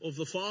Word of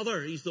the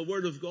Father. He's the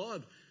Word of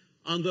God.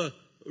 And the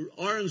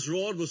orange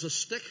rod was a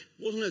stick,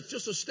 wasn't it?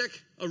 Just a stick,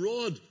 a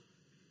rod.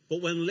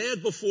 But when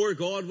laid before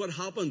God, what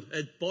happened?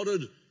 It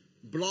budded,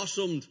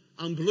 blossomed,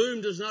 and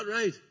bloomed. Isn't that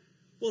right?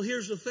 Well,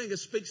 here's the thing. It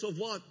speaks of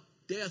what?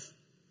 Death.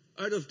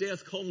 Out of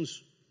death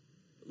comes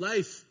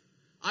life.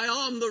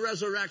 I am the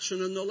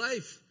resurrection and the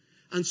life.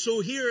 And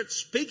so here it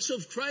speaks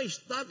of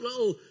Christ. That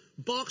little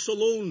box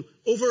alone,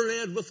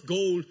 overlaid with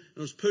gold, and it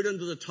was put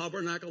into the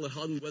tabernacle that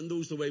hadn't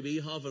windows the way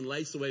we have and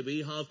lights the way we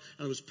have,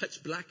 and it was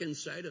pitch black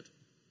inside it.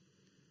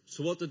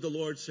 So what did the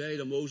Lord say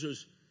to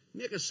Moses?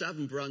 Make a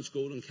 7-branch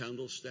golden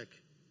candlestick,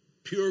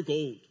 pure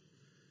gold,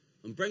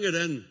 and bring it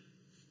in. And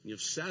you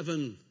have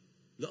 7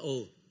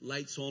 little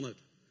lights on it.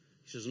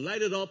 He says,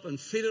 light it up and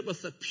feed it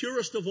with the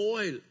purest of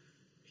oil.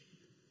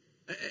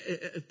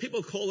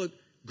 People call it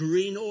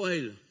green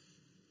oil,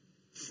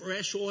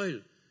 fresh oil.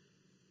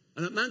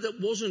 And it meant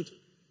it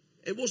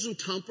wasn't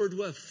tampered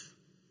with.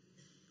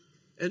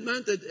 It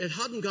meant that it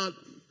hadn't got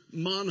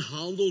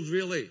manhandled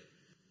really.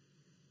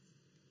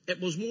 It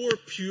was more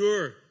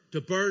pure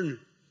to burn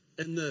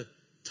in the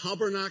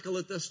tabernacle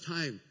at this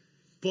time.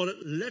 But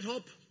it lit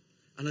up,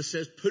 and it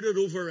says, put it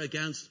over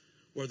against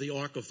where the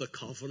Ark of the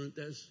Covenant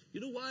is.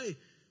 You know why?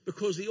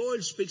 Because the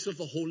oil speaks of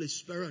the Holy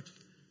Spirit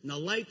and the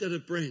light that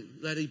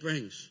he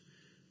brings.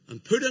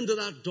 And put into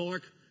that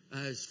dark,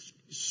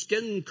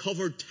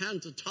 skin-covered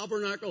tent, a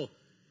tabernacle,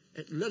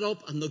 it lit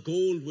up and the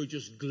gold would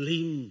just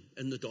gleam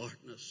in the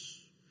darkness.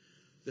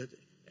 That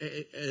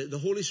the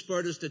Holy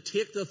Spirit is to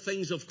take the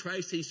things of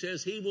Christ. He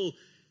says he will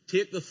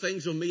take the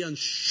things of me and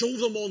show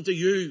them unto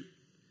you.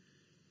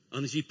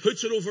 And as he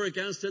puts it over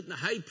against it and the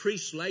high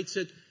priest lights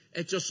it,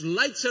 it just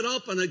lights it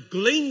up and it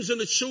gleams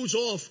and it shows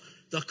off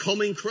the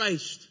coming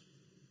Christ.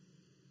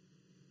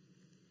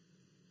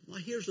 Now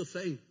here's the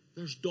thing.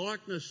 There's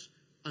darkness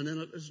and in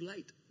it is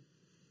light.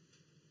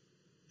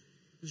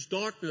 There's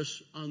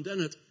darkness and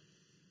in it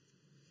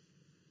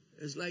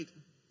is light.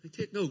 Now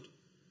take note.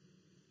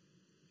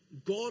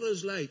 God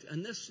is light,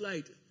 and this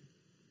light,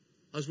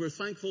 as we're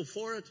thankful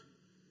for it,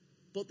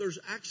 but there's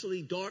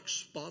actually dark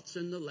spots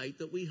in the light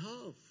that we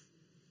have.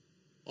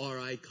 Our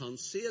eye can't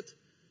see it,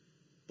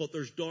 but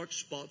there's dark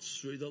spots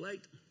through the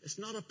light. It's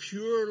not a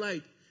pure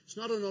light. It's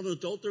not an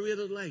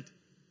unadulterated light.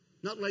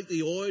 Not like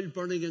the oil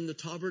burning in the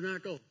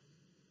tabernacle.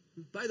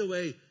 By the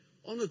way,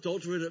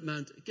 unadulterated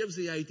meant, it gives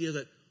the idea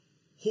that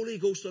Holy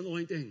Ghost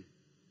anointing,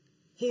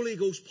 Holy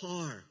Ghost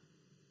power.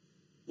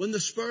 When the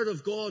Spirit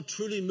of God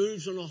truly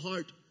moves in a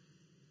heart,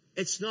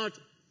 it's not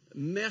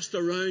messed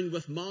around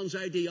with man's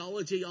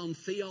ideology and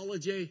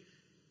theology.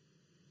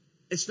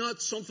 It's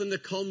not something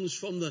that comes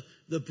from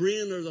the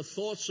brain or the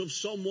thoughts of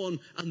someone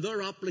and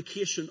their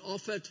application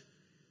of it.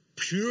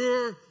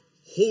 Pure,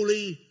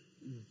 Holy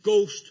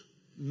Ghost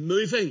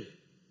moving.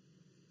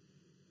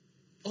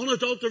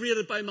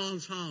 Unadulterated by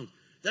man's hand.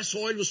 This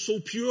oil was so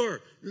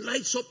pure,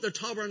 lights up the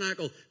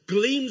tabernacle,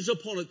 gleams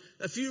upon it.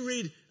 If you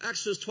read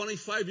Exodus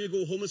 25, you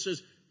go home and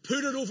says,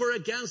 put it over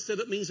against it.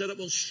 It means that it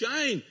will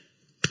shine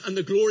and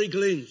the glory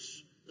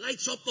gleams.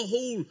 Lights up the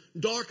whole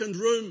darkened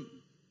room.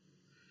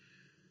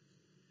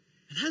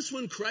 And hence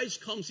when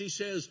Christ comes, he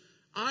says,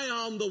 I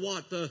am the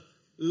what? The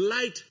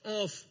light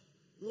of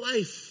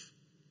life.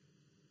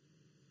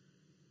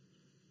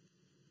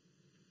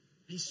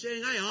 He's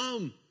saying, I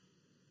am,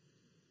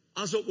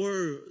 as it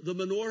were, the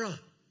menorah.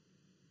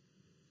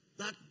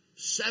 That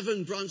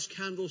 7-branch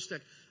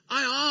candlestick.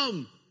 I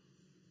am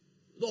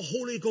the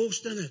Holy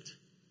Ghost in it.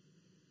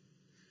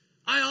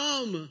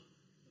 I am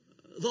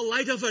the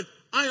light of it.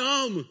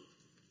 I am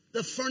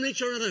the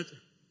furniture in it.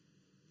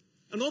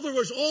 In other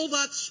words, all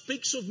that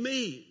speaks of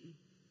me.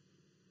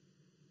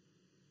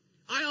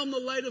 I am the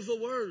light of the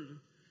world.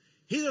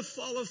 He that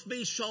followeth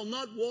me shall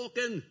not walk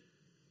in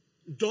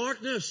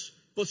darkness,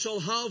 but shall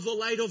have the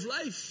light of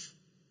life.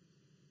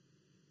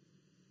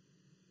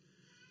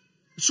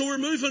 So we're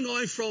moving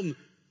now from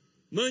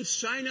Mount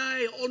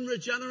Sinai,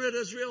 unregenerate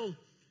Israel,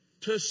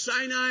 to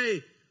Sinai,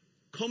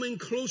 coming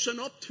close and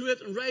up to it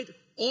and right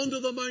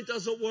onto the mount,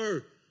 as it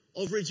were,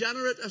 of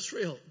regenerate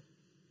Israel.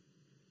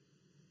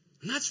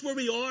 And that's where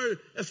we are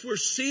if we're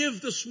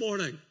saved this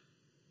morning.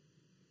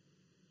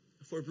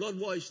 If we're blood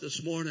washed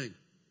this morning.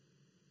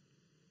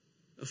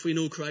 If we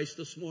know Christ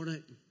this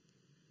morning.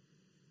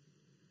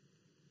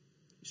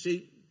 You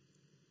see,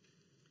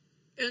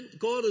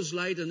 God is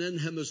light and in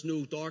him is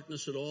no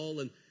darkness at all.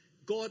 And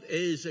God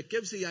is, it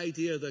gives the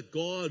idea that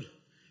God,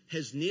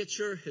 his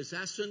nature, his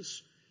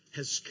essence,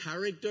 his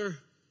character,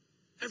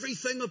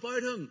 everything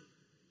about him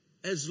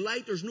is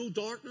light. There's no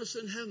darkness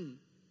in him.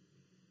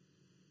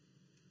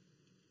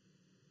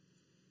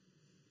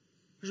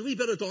 There's a wee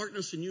bit of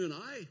darkness in you and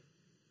I.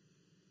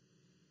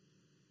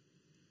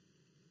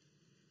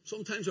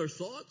 Sometimes our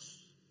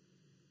thoughts,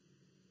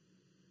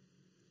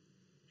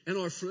 in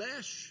our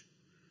flesh,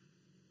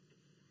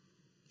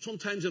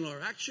 sometimes in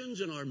our actions,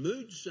 in our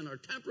moods, in our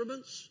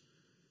temperaments.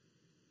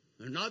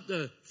 They're not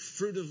the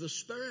fruit of the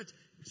Spirit.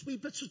 It's wee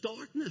bits of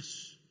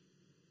darkness.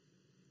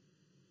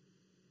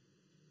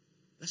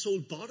 This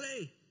old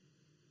body.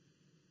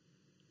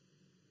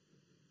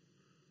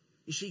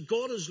 You see,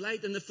 God is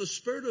light, and if the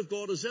Spirit of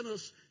God is in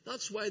us,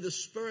 that's why the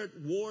Spirit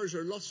wars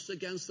or lusts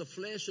against the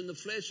flesh and the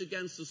flesh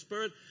against the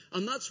Spirit.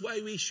 And that's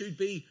why we should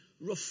be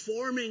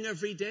reforming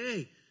every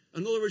day.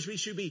 In other words, we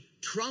should be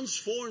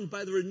transformed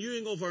by the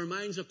renewing of our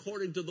minds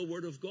according to the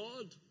Word of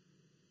God.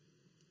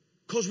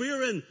 Because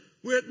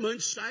we're at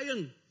Mount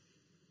Sion.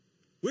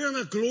 We're in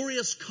a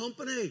glorious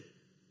company.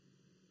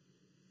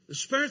 The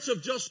spirits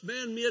of just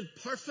men made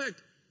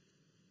perfect.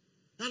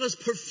 That is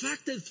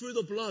perfected through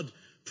the blood.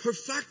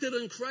 Perfected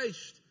in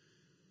Christ.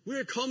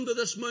 We're come to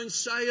this Mount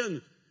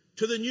Sion,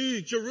 to the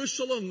new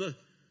Jerusalem,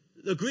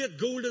 the great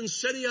golden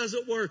city, as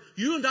it were.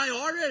 You and I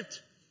are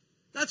it.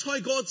 That's how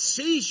God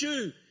sees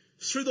you,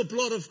 through the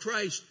blood of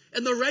Christ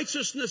and the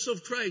righteousness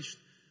of Christ.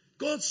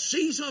 God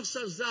sees us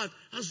as that,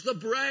 as the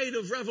bride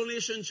of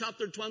Revelation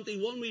chapter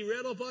 21 we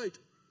read about.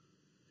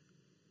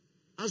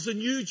 As the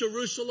new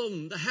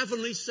Jerusalem, the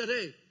heavenly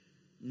city,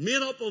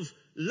 made up of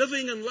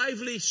living and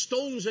lively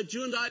stones that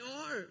you and I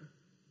are.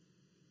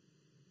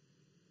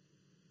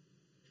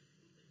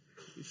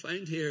 We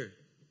find here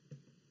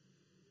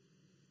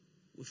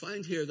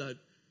that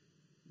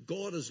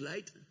God is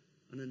light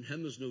and in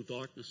him is no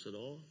darkness at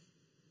all.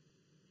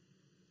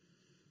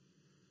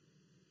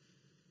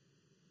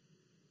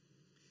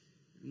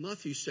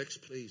 Matthew 6,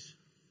 please.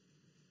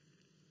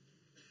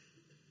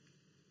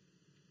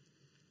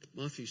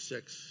 Matthew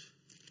 6.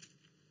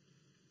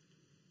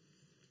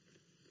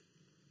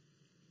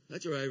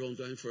 Let your eye run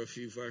down for a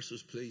few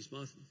verses, please.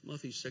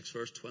 Matthew 6,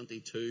 verse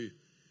 22.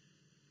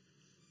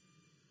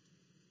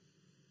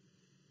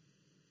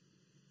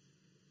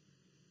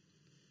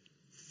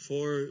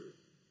 For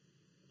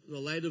the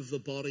light of the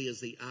body is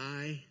the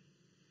eye.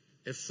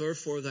 If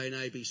therefore thine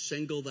eye be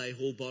single, thy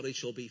whole body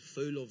shall be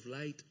full of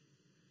light.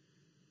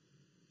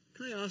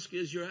 Can I ask you,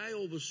 is your eye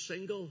always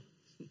single?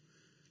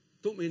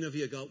 Don't mean if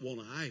you got one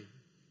eye.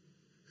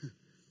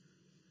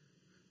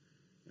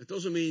 It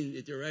doesn't mean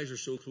that your eyes are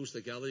so close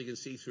together you can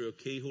see through a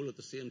keyhole at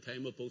the same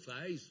time with both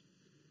eyes.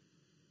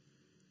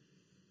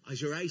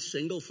 Is your eye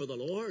single for the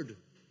Lord?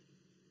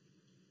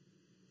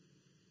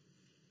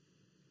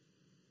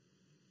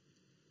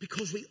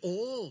 Because we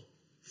all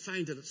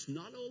find that it's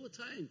not all the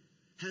time.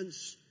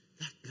 Hence,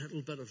 that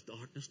little bit of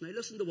darkness. Now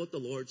listen to what the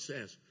Lord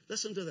says.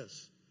 Listen to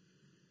this.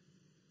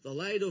 The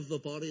light of the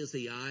body is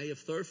the eye.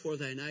 If therefore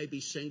thine eye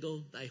be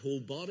single, thy whole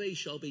body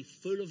shall be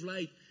full of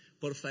light.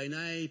 But if thine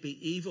eye be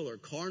evil or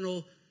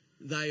carnal,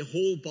 thy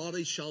whole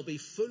body shall be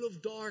full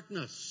of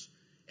darkness.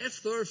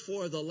 If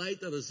therefore the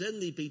light that is in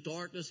thee be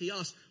darkness, he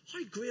asks,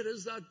 how great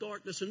is that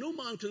darkness? And no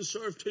man can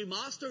serve two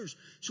masters.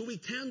 So we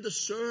tend to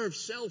serve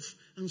self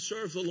and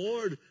serve the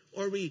Lord,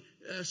 or we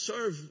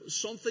serve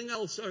something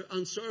else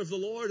and serve the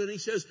Lord. And he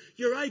says,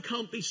 your eye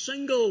can't be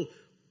single.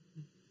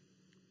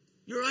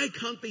 Your eye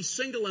can't be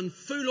single and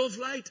full of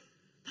light.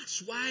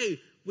 That's why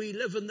we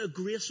live in the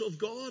grace of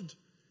God.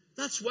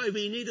 That's why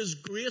we need his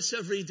grace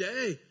every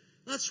day.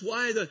 That's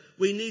why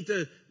we need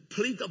to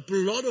plead the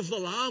blood of the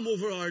Lamb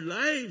over our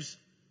lives.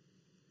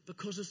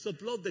 Because it's the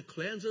blood that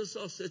cleanses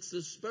us. It's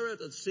the Spirit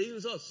that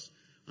seals us.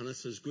 And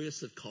it's his grace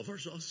that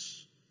covers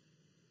us.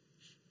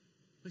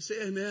 I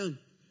say amen.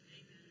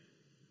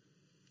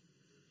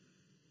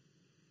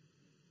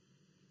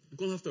 I'm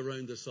going to have to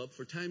round this up.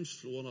 For time's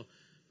flowing.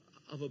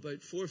 I have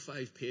about 4 or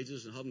 5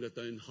 pages and haven't got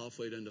down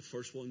halfway down the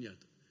first one yet.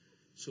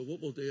 So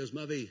what we'll do is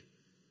maybe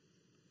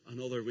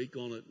another week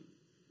on it.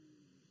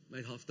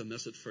 Might have to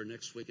miss it for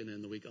next week and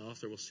then the week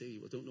after. We'll see.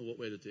 We don't know what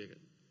way to take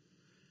it.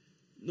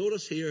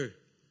 Notice here,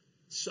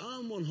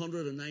 Psalm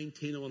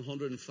 119 and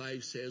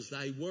 105 says,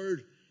 thy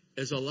word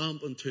is a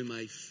lamp unto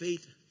my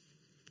feet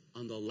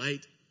and a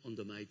light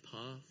unto my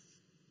path.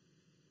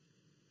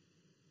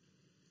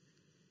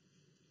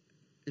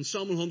 In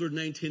Psalm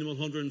 119 and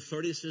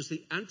 130 it says,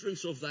 the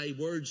entrance of thy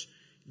words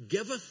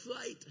giveth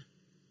light.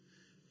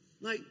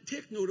 Now,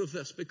 take note of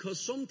this, because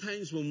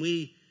sometimes when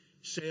we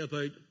say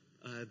about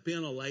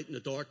being a light in a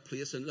dark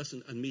place, and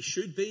listen, and we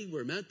should be,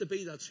 we're meant to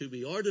be, that's who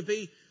we are to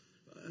be,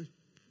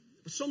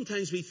 but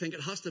sometimes we think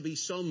it has to be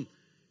some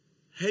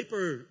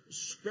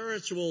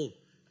hyper-spiritual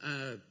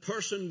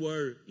person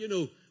where,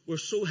 we're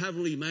so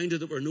heavenly minded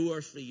that we're no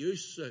earthly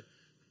use.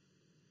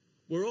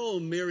 We're all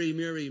Mary,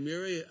 Mary,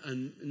 Mary,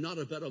 and not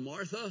a bit of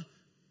Martha.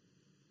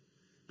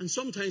 And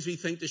sometimes we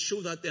think to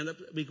show that, then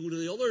we go to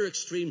the other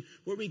extreme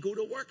where we go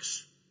to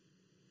works.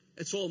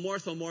 It's all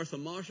Martha, Martha,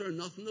 Martha, and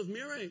nothing of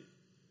Mary,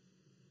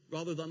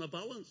 rather than a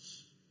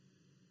balance.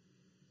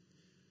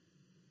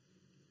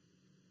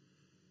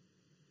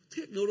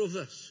 Take note of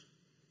this.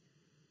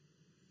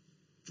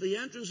 The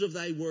entrance of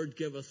thy word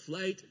giveth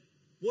light.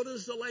 What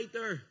is the light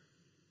there?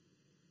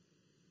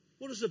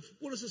 What does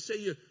it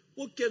say?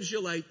 What gives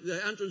you light?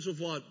 The entrance of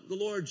what? The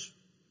Lord's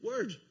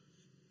word.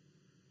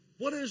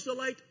 What is the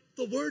light?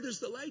 The word is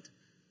the light.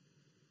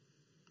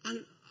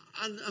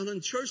 And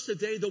in church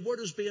today, the word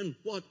is being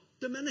what?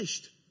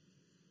 Diminished.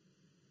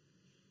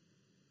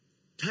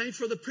 Time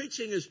for the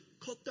preaching is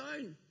cut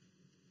down.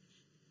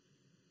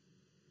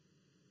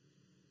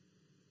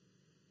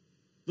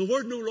 The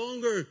word no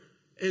longer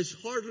is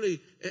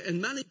hardly, in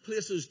many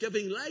places,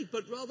 giving light,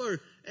 but rather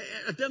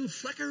a dim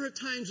flicker at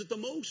times at the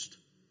most.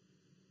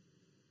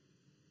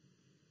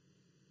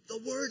 The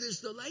word is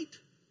the light.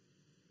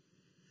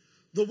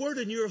 The word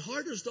in your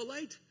heart is the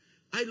light.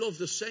 I love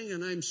to sing,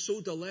 and I'm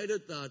so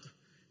delighted that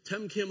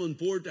Tim came on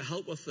board to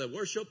help with the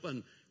worship,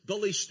 and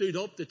Billy stood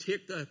up to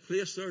take the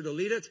place there to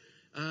lead it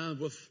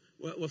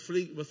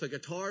with the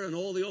guitar and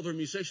all the other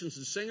musicians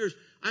and singers.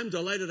 I'm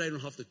delighted I don't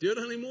have to do it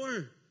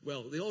anymore.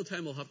 Well, the old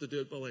time I'll have to do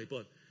it, Billy,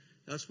 but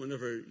that's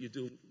whenever you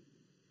don't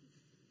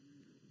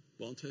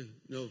want to.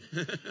 No.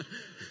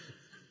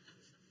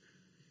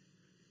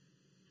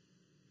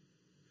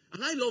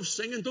 And I love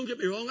singing, don't get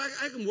me wrong.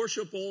 I can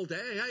worship all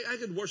day. I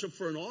can worship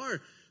for an hour.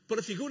 But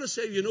if you go to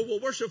say, we'll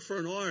worship for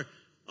an hour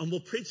and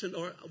we'll preach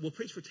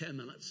for 10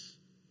 minutes.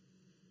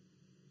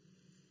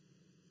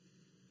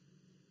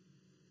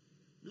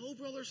 No,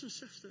 brothers and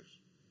sisters.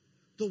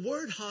 The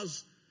word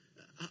has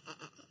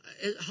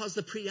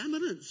the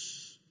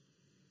preeminence.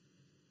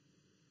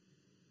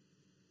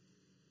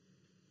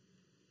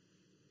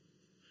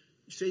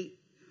 You see,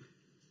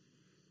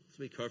 let's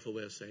be careful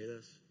way I say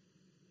this.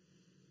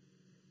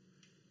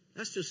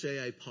 Let's just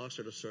say I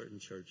pastored a certain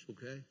church,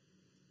 okay?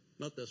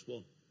 Not this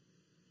one.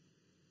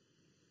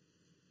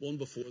 One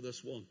before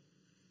this one.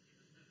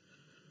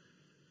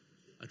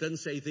 I didn't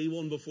say the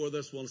one before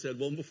this one, I said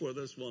one before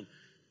this one.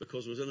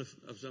 Because I was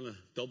in a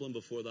Dublin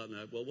before that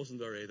night. Well, it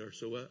wasn't there either.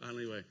 So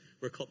anyway,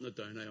 we're cutting it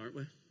down now, aren't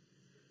we?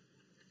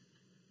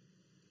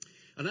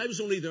 And I was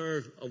only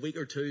there a week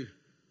or two.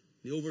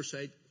 The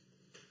oversight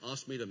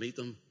asked me to meet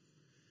them.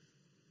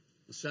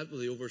 I sat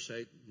with the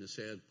oversight and they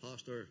said,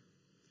 Pastor,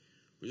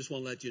 we just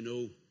want to let you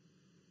know,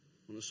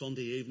 on a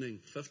Sunday evening,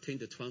 15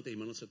 to 20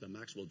 minutes at the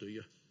max will do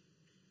you.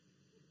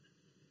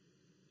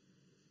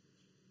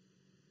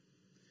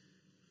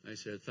 I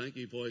said, thank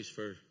you, boys,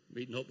 for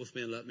meeting up with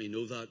me and letting me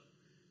know that.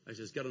 I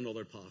said, get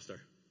another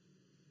pastor.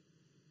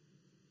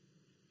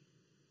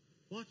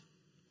 What?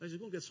 I said,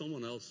 go and get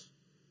someone else.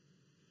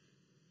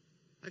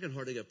 I can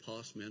hardly get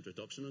past my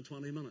introduction in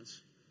 20 minutes.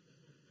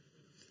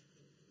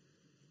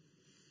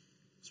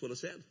 That's what I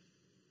said.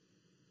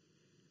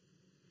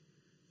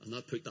 And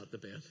that put that to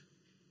bed.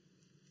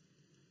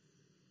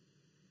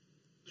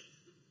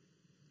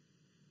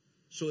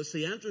 So it's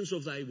the entrance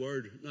of thy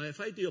word. Now, if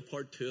I do a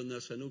part 2 on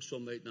this, I know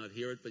some might not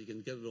hear it, but you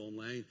can get it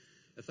online.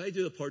 If I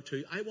do the part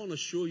 2, I want to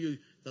show you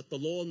that the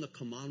law and the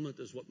commandment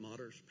is what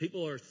matters.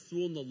 People are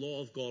throwing the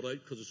law of God out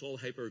because it's all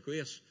hyper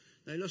grace.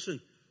 Now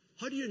listen,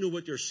 how do you know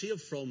what you're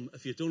saved from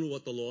if you don't know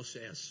what the law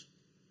says?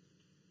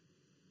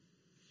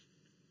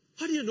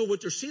 How do you know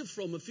what you're saved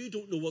from if you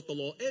don't know what the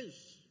law is?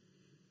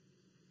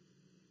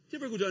 Do you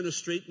ever go down the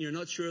street and you're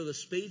not sure of the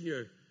speed?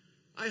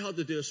 I had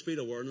to do a speed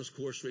awareness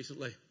course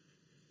recently.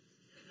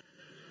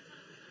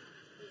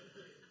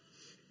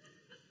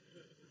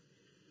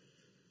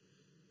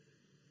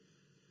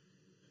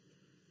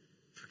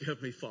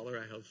 Forgive me, Father,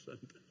 I have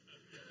sinned.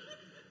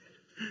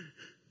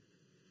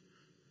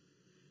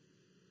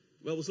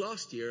 Well, it was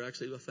last year,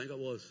 actually, I think it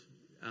was.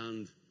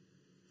 And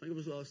I think it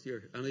was last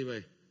year.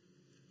 Anyway,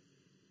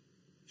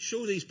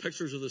 show these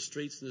pictures of the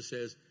streets and it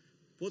says,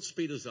 what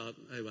speed is that?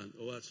 I went,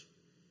 oh, that's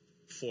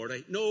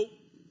 40. No,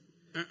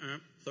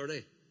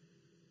 30.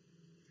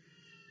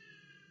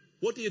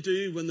 What do you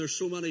do when there's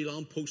so many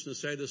lampposts on the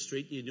side of the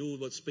street and you know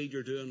what speed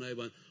you're doing? I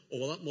went,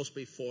 oh, well, that must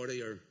be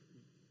 40 or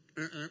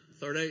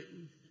 30.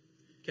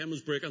 Ken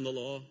was breaking the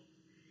law.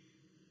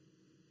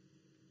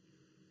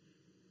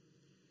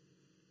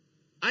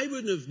 I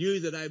wouldn't have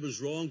knew that I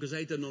was wrong because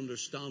I didn't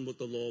understand what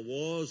the law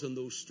was in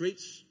those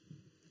streets.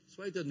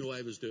 So I didn't know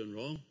I was doing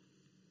wrong.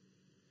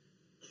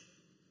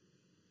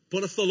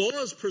 But if the law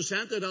is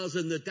presented as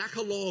in the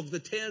Decalogue, the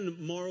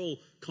 10 moral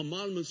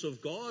commandments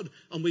of God,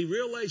 and we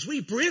realize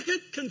we break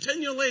it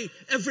continually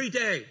every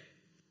day,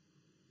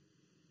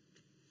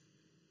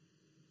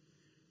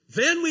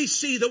 then we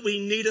see that we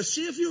need a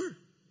Savior.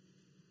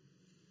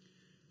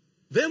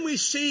 Then we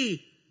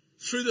see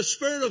through the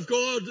Spirit of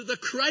God the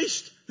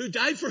Christ who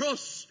died for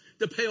us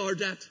to pay our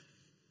debt.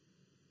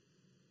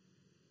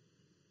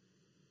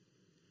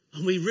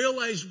 And we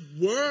realize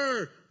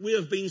where we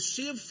have been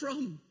saved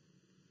from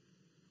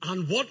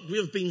and what we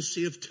have been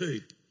saved to.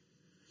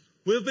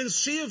 We have been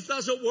saved,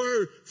 as it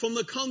were, from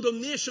the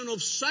condemnation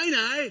of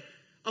Sinai,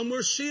 and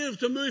we're saved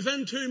to move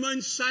into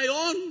Mount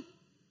Sion.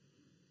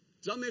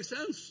 Does that make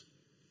sense?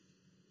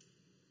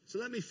 So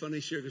let me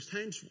finish here, because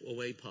time's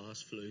way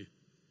past flew.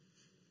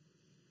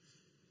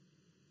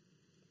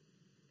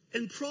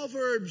 In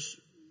Proverbs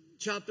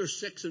chapter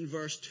 6 and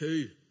verse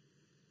 2,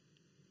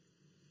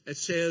 it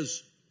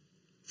says,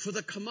 for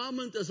the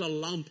commandment is a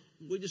lamp.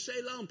 Would you say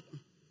lamp?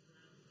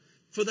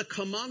 For the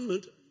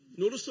commandment,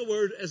 notice the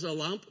word, is a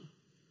lamp,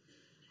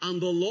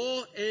 and the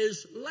law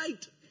is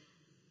light.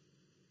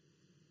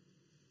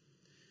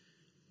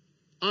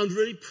 And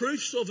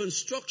reproofs of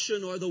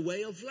instruction are the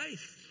way of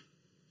life.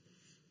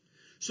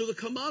 So the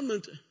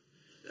commandment,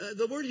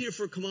 the word here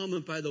for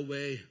commandment, by the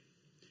way,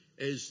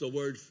 is the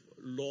word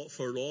law,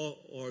 for law,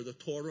 or the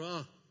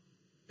Torah.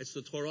 It's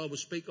the Torah we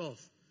speak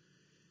of.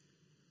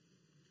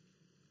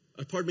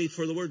 Pardon me,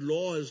 for the word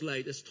law is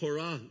light, it's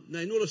Torah.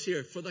 Now notice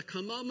here, for the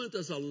commandment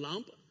is a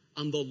lamp,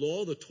 and the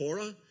law, the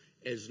Torah,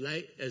 is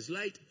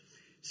light.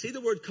 See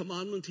the word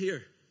commandment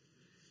here?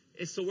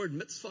 It's the word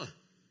mitzvah.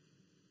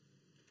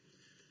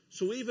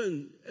 So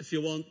even if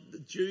you want, the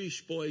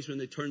Jewish boys, when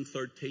they turn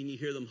 13, you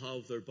hear them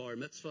have their bar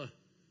mitzvah.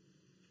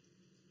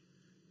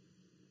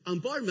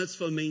 And bar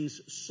mitzvah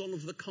means son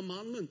of the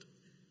commandment.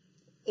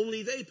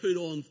 Only they put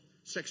on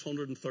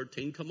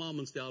 613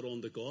 commandments to add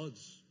on to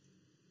God's.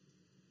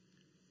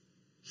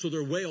 So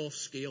they're way off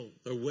scale.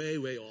 They're way,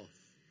 way off.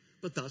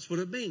 But that's what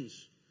it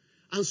means.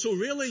 And so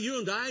really you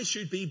and I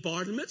should be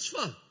bar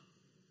mitzvah.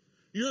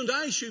 You and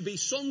I should be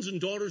sons and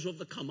daughters of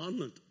the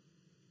commandment.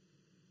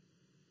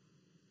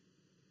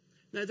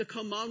 Now the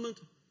commandment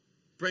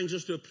brings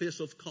us to a place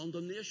of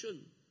condemnation.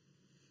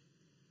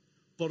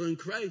 But in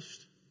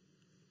Christ,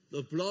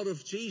 the blood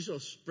of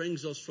Jesus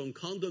brings us from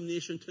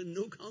condemnation to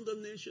no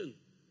condemnation.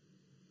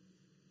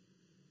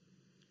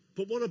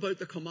 But what about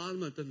the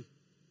commandment? And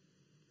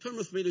turn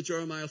with me to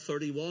Jeremiah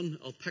 31.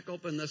 I'll pick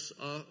up on this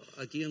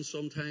again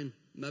sometime,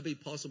 maybe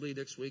possibly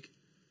next week.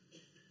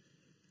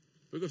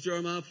 Book of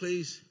Jeremiah,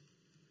 please.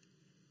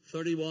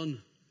 31.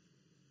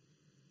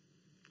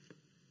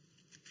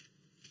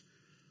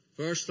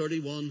 Verse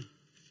 31.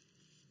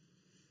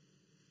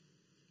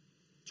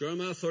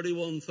 Jeremiah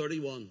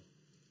 31:31.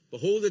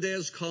 Behold, the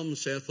days come,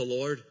 saith the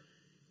Lord,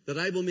 that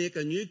I will make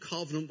a new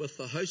covenant with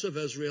the house of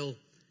Israel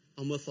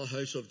and with the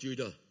house of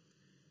Judah.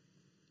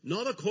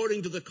 Not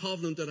according to the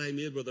covenant that I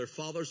made with their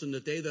fathers in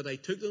the day that I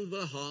took them by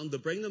the hand to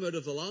bring them out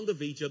of the land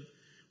of Egypt,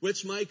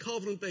 which my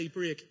covenant they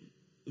break,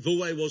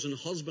 though I was an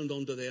husband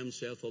unto them,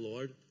 saith the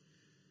Lord.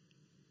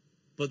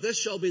 But this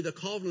shall be the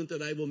covenant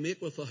that I will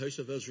make with the house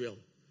of Israel.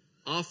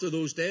 After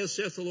those days,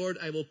 saith the Lord,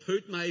 I will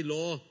put my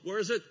law, where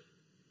is it?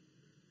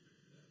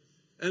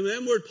 In the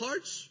inward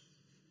parts.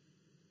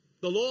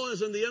 The law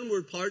is in the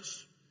inward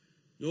parts.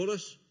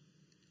 Notice.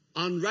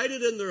 And write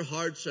it in their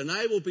hearts, and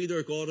I will be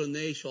their God, and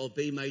they shall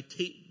be my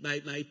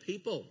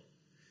people.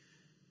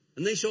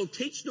 And they shall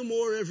teach no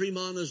more every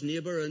man his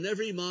neighbor, and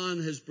every man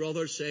his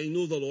brother, saying,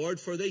 Know the Lord,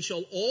 for they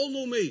shall all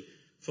know me,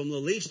 from the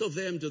least of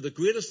them to the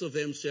greatest of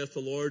them, saith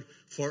the Lord.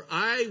 For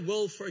I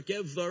will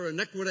forgive their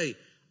iniquity,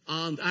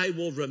 and I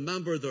will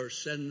remember their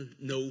sin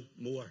no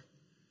more.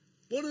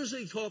 What is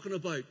he talking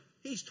about?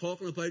 He's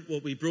talking about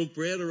what we broke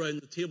bread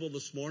around the table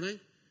this morning.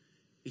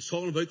 He's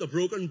talking about the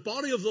broken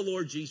body of the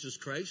Lord Jesus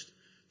Christ,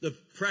 the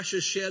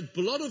precious shed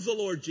blood of the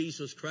Lord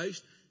Jesus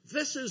Christ.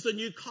 This is the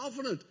new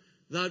covenant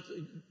that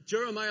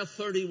Jeremiah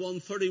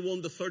 31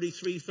 to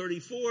 33,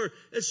 34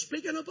 is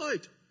speaking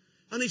about.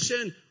 And he's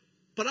saying,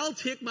 but I'll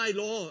take my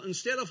law,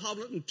 instead of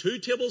having it in 2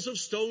 tables of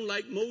stone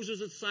like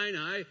Moses at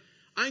Sinai,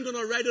 I'm going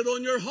to write it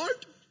on your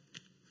heart.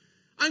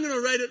 I'm going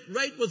to write it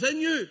right within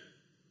you.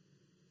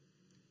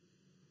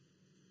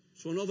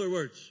 So in other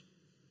words,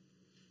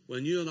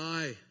 when you and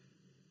I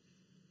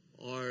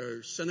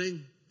are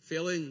sinning,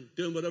 failing,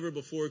 doing whatever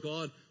before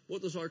God,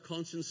 what does our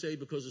conscience say?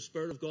 Because the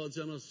Spirit of God's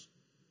in us.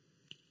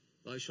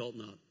 Thou shalt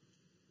not.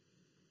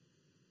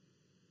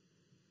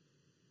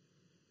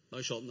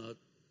 Thou shalt not.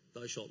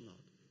 Thou shalt not.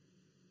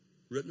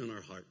 Written in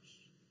our hearts.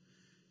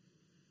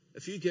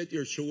 If you get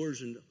your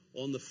chores and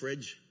on the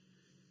fridge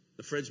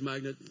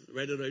magnet,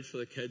 write it out for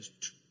the kids,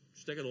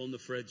 stick it on the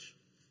fridge.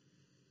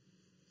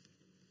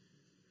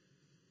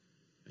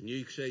 And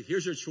you say,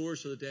 here's your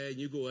chores for the day, and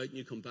you go out and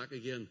you come back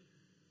again.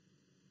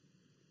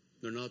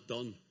 They're not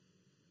done.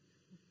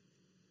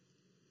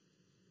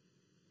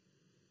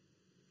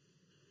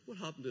 What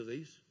happened to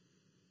these?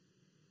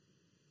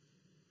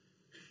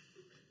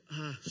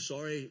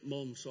 Sorry,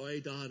 Mum.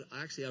 Sorry, Dad.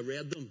 Actually, I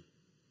read them.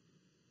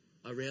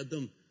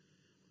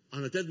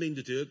 And I didn't mean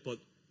to do it, but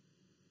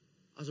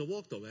as I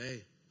walked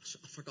away,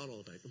 I forgot all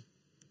about them.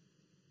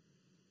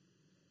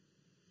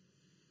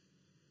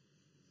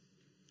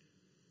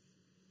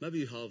 Maybe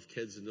you have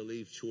kids and they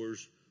leave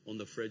chores on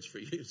the fridge for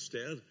you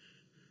instead.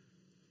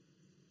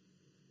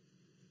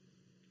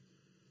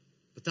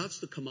 But that's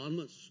the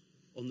commandments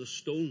on the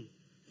stone.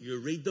 You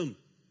read them.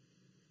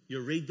 You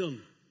read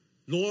them.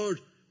 Lord,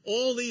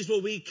 all these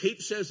will we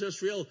keep, says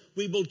Israel.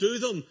 We will do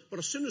them. But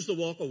as soon as they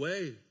walk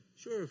away,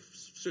 sure,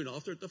 soon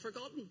after, they're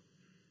forgotten.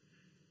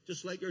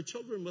 Just like your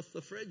children with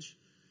the fridge,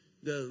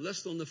 the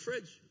list on the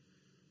fridge.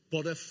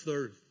 But if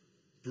they're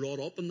brought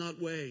up in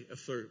that way,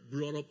 if they're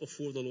brought up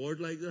before the Lord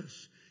like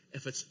this,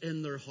 if it's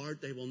in their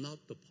heart, they will not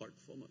depart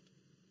from it.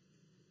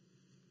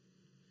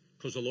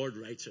 Because the Lord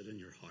writes it in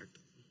your heart.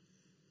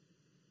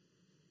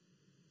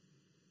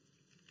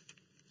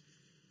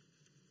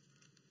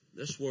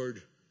 This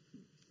word,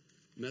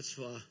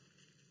 mitzvah,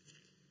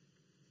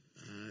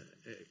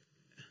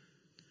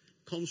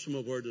 comes from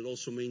a word that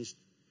also means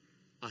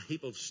a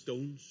heap of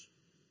stones.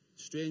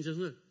 Strange,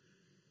 isn't it?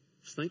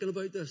 I was thinking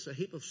about this, a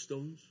heap of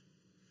stones.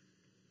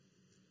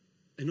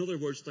 In other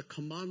words, the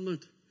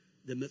commandment,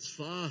 the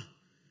mitzvah,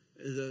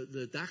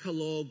 the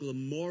Decalogue, the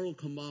moral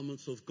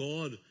commandments of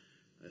God,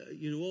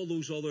 all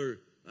those other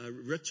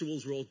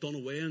rituals were all done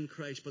away in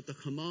Christ, but the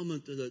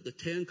commandment, the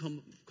 10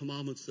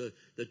 commandments,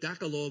 the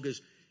Decalogue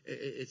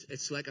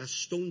it's like a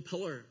stone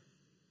pillar.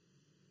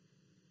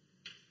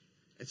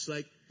 It's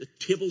like the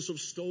tables of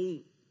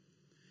stone.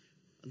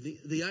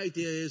 The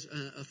idea is,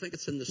 I think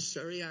it's in the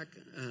Syriac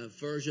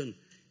version,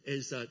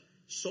 is that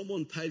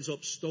someone piles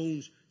up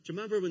stones. Do you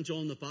remember when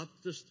John the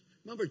Baptist,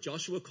 remember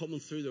Joshua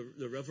coming through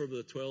the river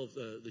with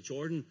the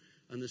Jordan,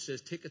 and it says,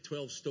 take the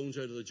 12 stones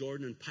out of the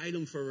Jordan and pile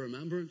them for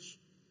remembrance?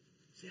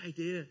 It's the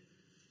idea. Do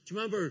you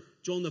remember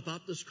John the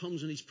Baptist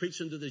comes and he's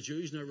preaching to the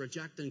Jews and they're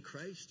rejecting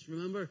Christ? Do you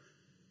remember?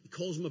 He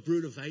calls them a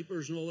brood of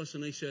vipers and all this,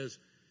 and he says,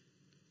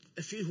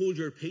 if you hold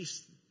your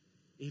peace,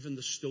 even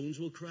the stones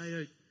will cry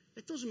out.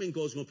 It doesn't mean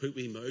God's going to put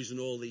wee mouths and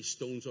all these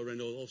stones around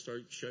will all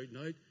start shouting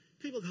out.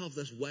 People have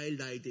this wild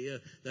idea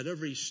that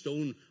every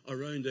stone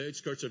around the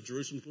outskirts of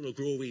Jerusalem will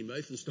grow a wee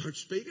mouth and start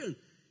speaking.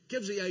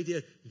 Gives the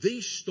idea,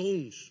 these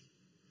stones,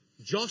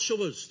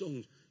 Joshua's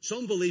stones,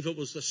 some believe it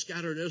was the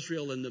scattered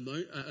Israel in the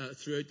mount,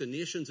 throughout the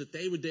nations, that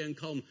they would then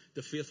come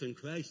to faith in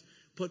Christ.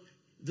 But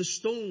the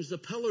stones, the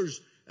pillars,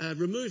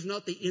 remove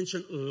not the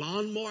ancient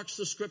landmarks,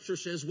 the scripture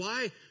says.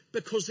 Why?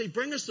 Because they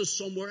bring us to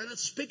somewhere and it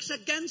speaks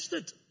against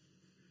it.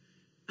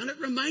 And it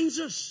reminds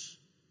us.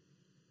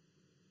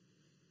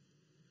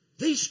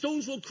 These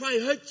stones will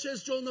cry out,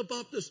 says John the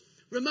Baptist.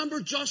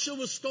 Remember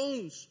Joshua's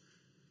stones.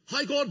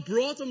 How God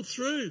brought them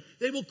through.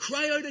 They will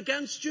cry out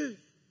against you.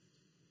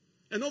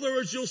 In other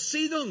words, you'll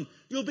see them.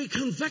 You'll be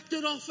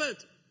convicted of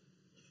it.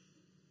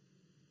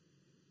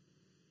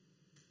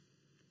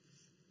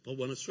 But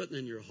when it's written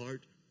in your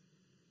heart,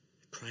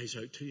 it cries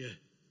out to you.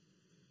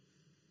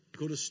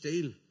 Go to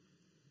steal.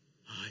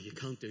 You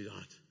can't do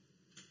that.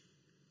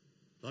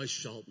 Thou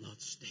shalt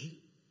not steal.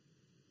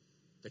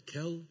 To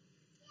kill.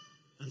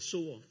 And so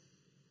on.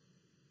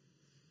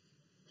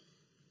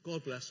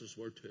 God bless His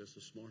word to us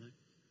this morning.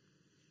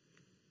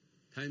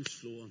 Time's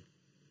flowing.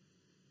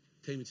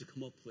 Time to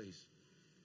come up, please.